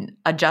been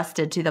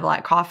adjusted to the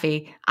black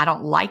coffee, I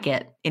don't like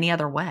it any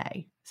other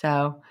way.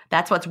 So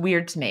that's what's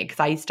weird to me, because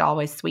I used to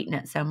always sweeten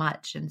it so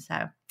much. And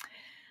so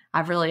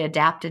I've really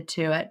adapted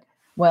to it.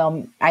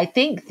 Well, I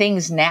think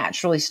things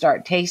naturally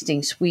start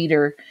tasting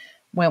sweeter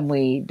when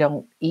we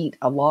don't eat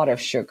a lot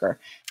of sugar.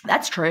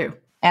 That's true.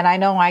 And I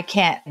know I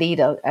can't eat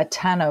a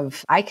ton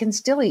of, I can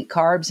still eat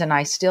carbs and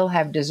I still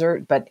have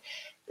dessert, but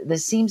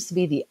this seems to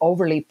be the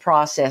overly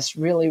processed,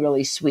 really,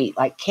 really sweet,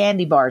 like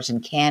candy bars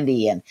and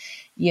candy and,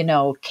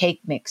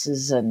 cake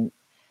mixes and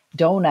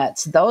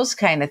donuts. Those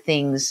kind of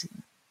things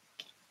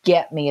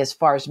get me as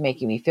far as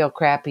making me feel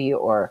crappy,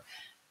 or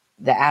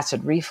the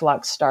acid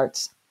reflux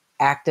starts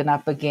acting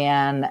up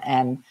again.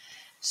 And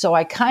so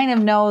I kind of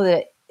know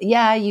that,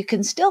 yeah, you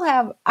can still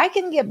I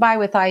can get by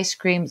with ice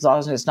cream as long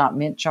as it's not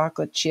mint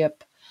chocolate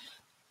chip.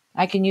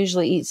 I can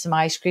usually eat some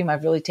ice cream.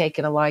 I've really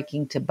taken a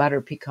liking to butter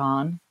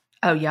pecan.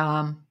 Oh,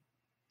 yum.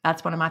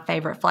 That's one of my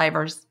favorite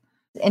flavors.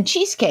 And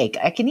cheesecake.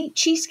 I can eat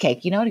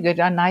cheesecake. To go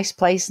to a nice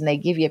place and they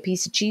give you a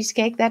piece of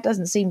cheesecake. That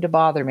doesn't seem to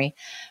bother me.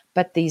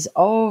 But these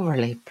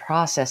overly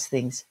processed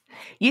things.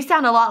 You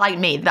sound a lot like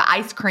me. The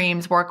ice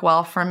creams work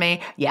well for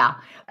me. Yeah.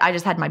 I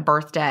just had my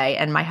birthday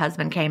and my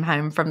husband came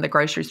home from the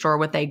grocery store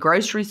with a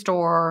grocery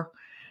store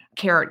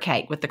carrot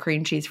cake with the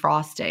cream cheese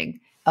frosting.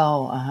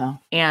 Oh, uh-huh.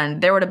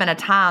 And there would have been a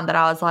time that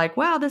I was like,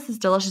 wow, this is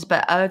delicious.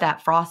 But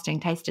that frosting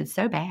tasted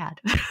so bad.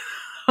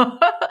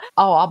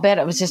 Oh, I'll bet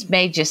it was just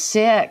made you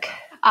sick.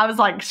 I was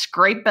like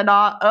scraping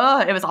off.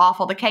 Oh, it was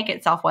awful. The cake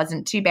itself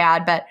wasn't too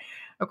bad, but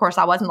of course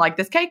I wasn't like,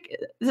 this cake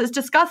is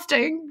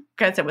disgusting,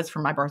 because it was for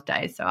my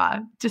birthday. So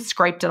I just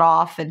scraped it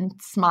off and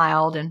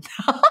smiled. And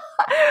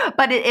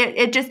but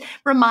it just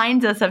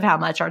reminds us of how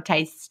much our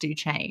tastes do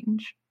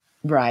change.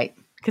 Right.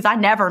 Because I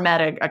never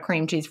met a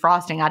cream cheese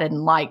frosting I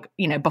didn't like,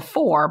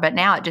 before, but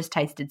now it just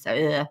tasted so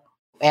ugh.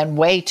 And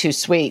way too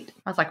sweet.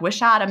 I was like, wish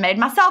I'd have made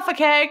myself a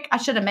cake. I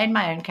should have made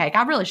my own cake.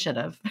 I really should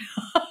have.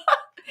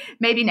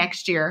 Maybe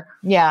next year.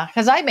 Yeah,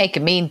 because I make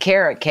a mean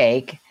carrot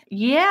cake.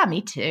 Yeah,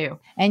 me too.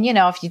 And,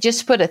 if you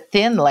just put a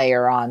thin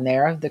layer on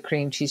there of the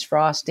cream cheese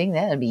frosting,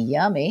 that would be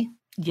yummy.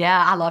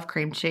 Yeah, I love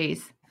cream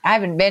cheese. I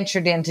haven't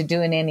ventured into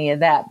doing any of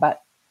that,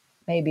 but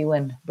maybe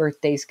when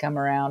birthdays come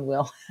around,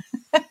 we'll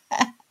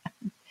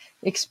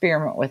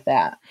experiment with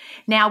that.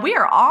 Now, we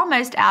are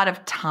almost out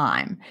of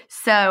time.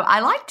 So I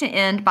like to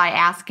end by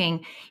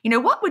asking,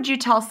 what would you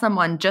tell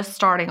someone just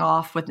starting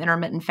off with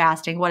intermittent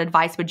fasting? What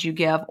advice would you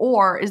give?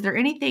 Or is there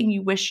anything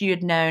you wish you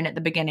had known at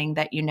the beginning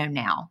that you know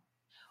now?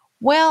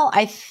 Well,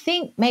 I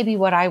think maybe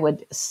what I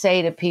would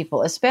say to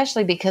people,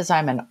 especially because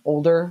I'm an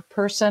older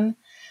person,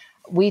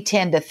 we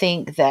tend to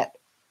think that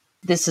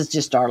this is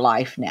just our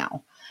life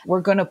now.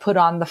 We're going to put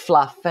on the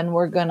fluff and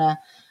we're going to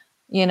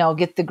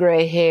get the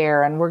gray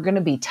hair, and we're going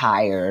to be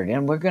tired,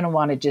 and we're going to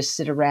want to just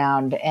sit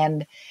around.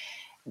 And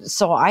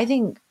so I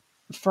think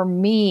for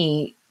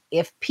me,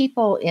 if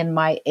people in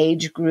my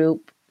age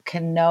group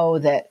can know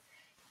that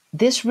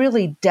this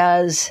really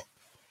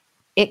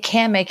it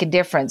can make a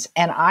difference.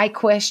 And I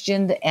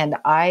questioned and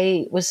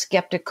I was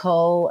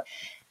skeptical,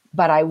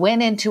 but I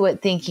went into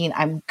it thinking,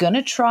 I'm going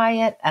to try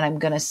it and I'm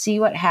going to see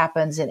what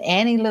happens. And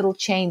any little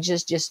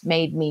changes just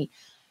made me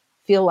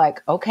feel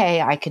like,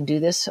 okay, I can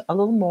do this a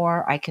little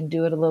more. I can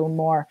do it a little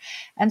more.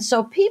 And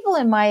so people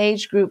in my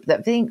age group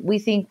that we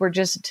think we're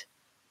just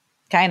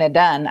kind of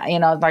done,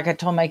 like I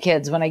told my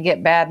kids, when I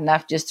get bad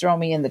enough, just throw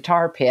me in the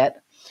tar pit,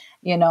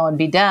 and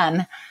be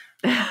done.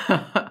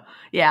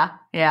 Yeah.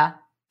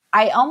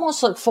 I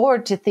almost look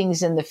forward to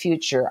things in the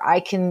future. I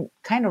can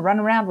kind of run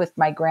around with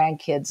my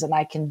grandkids and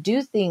I can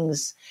do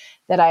things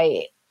that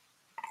I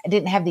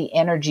didn't have the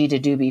energy to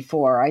do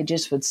before. I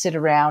just would sit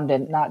around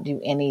and not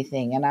do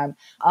anything. And I'm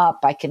up,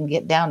 I can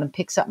get down and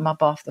pick something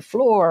up off the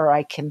floor.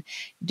 I can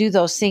do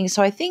those things.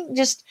 So I think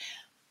just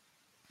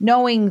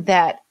knowing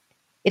that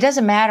it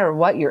doesn't matter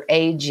what your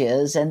age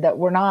is and that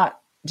we're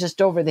not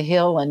just over the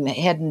hill and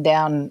heading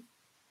down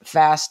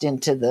fast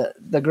into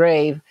the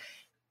grave.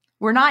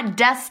 We're not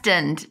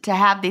destined to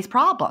have these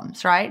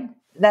problems, right?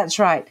 That's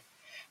right.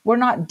 We're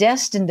not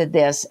destined to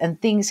this,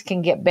 and things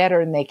can get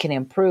better and they can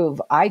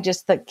improve. I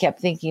just kept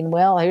thinking,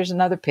 well, here's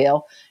another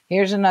pill.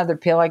 Here's another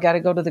pill. I got to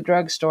go to the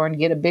drugstore and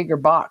get a bigger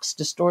box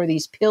to store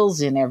these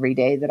pills in every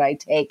day that I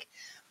take.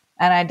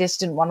 And I just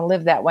didn't want to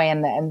live that way,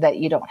 and that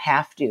you don't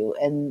have to.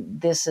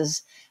 And this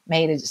has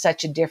made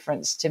such a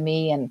difference to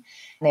me. And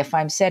if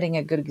I'm setting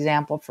a good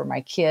example for my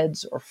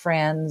kids or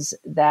friends,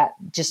 that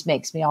just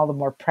makes me all the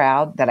more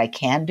proud that I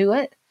can do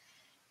it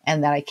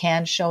and that I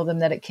can show them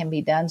that it can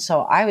be done.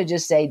 So I would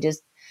just say,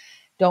 just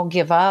don't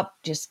give up.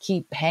 Just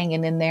keep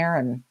hanging in there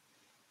and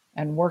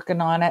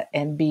working on it,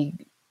 and be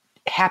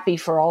happy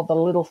for all the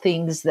little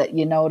things that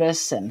you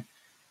notice, and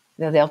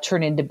they'll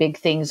turn into big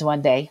things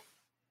one day.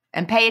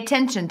 And pay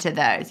attention to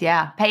those.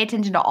 Yeah. Pay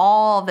attention to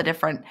all the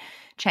different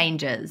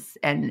changes.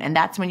 And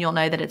that's when you'll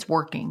know that it's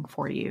working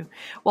for you.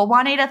 Well,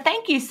 Juanita,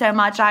 thank you so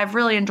much. I've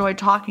really enjoyed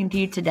talking to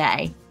you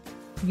today.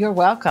 You're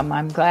welcome.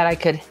 I'm glad I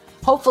could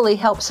hopefully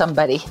help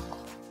somebody.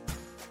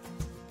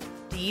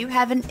 Do you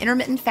have an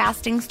intermittent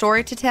fasting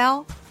story to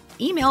tell?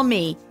 Email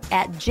me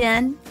at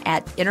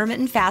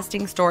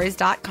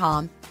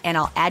jen@intermittentfastingstories.com and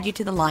I'll add you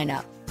to the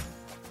lineup.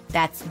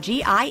 That's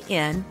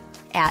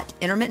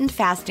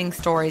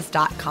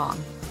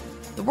GIN@intermittentfastingstories.com.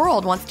 The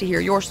world wants to hear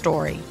your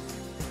story.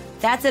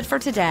 That's it for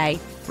today.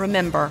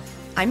 Remember,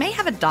 I may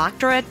have a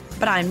doctorate,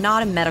 but I'm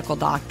not a medical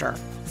doctor.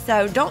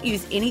 So don't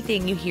use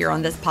anything you hear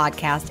on this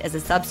podcast as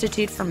a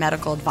substitute for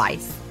medical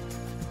advice.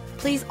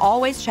 Please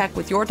always check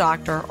with your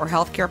doctor or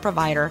healthcare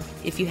provider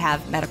if you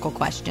have medical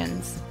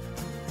questions.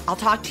 I'll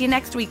talk to you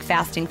next week,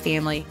 Fasting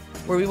Family,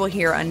 where we will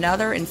hear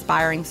another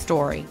inspiring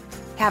story.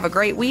 Have a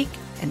great week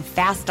and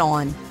fast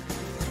on.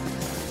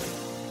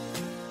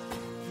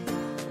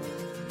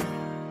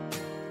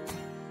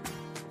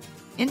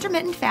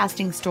 Intermittent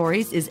Fasting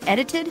Stories is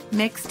edited,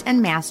 mixed,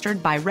 and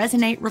mastered by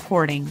Resonate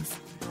Recordings.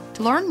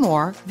 To learn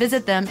more,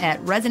 visit them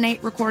at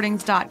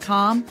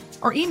resonaterecordings.com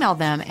or email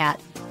them at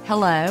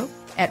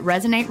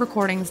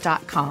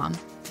hello@resonaterecordings.com.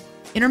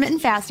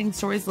 Intermittent Fasting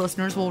Stories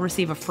listeners will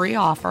receive a free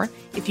offer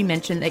if you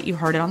mention that you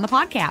heard it on the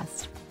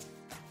podcast.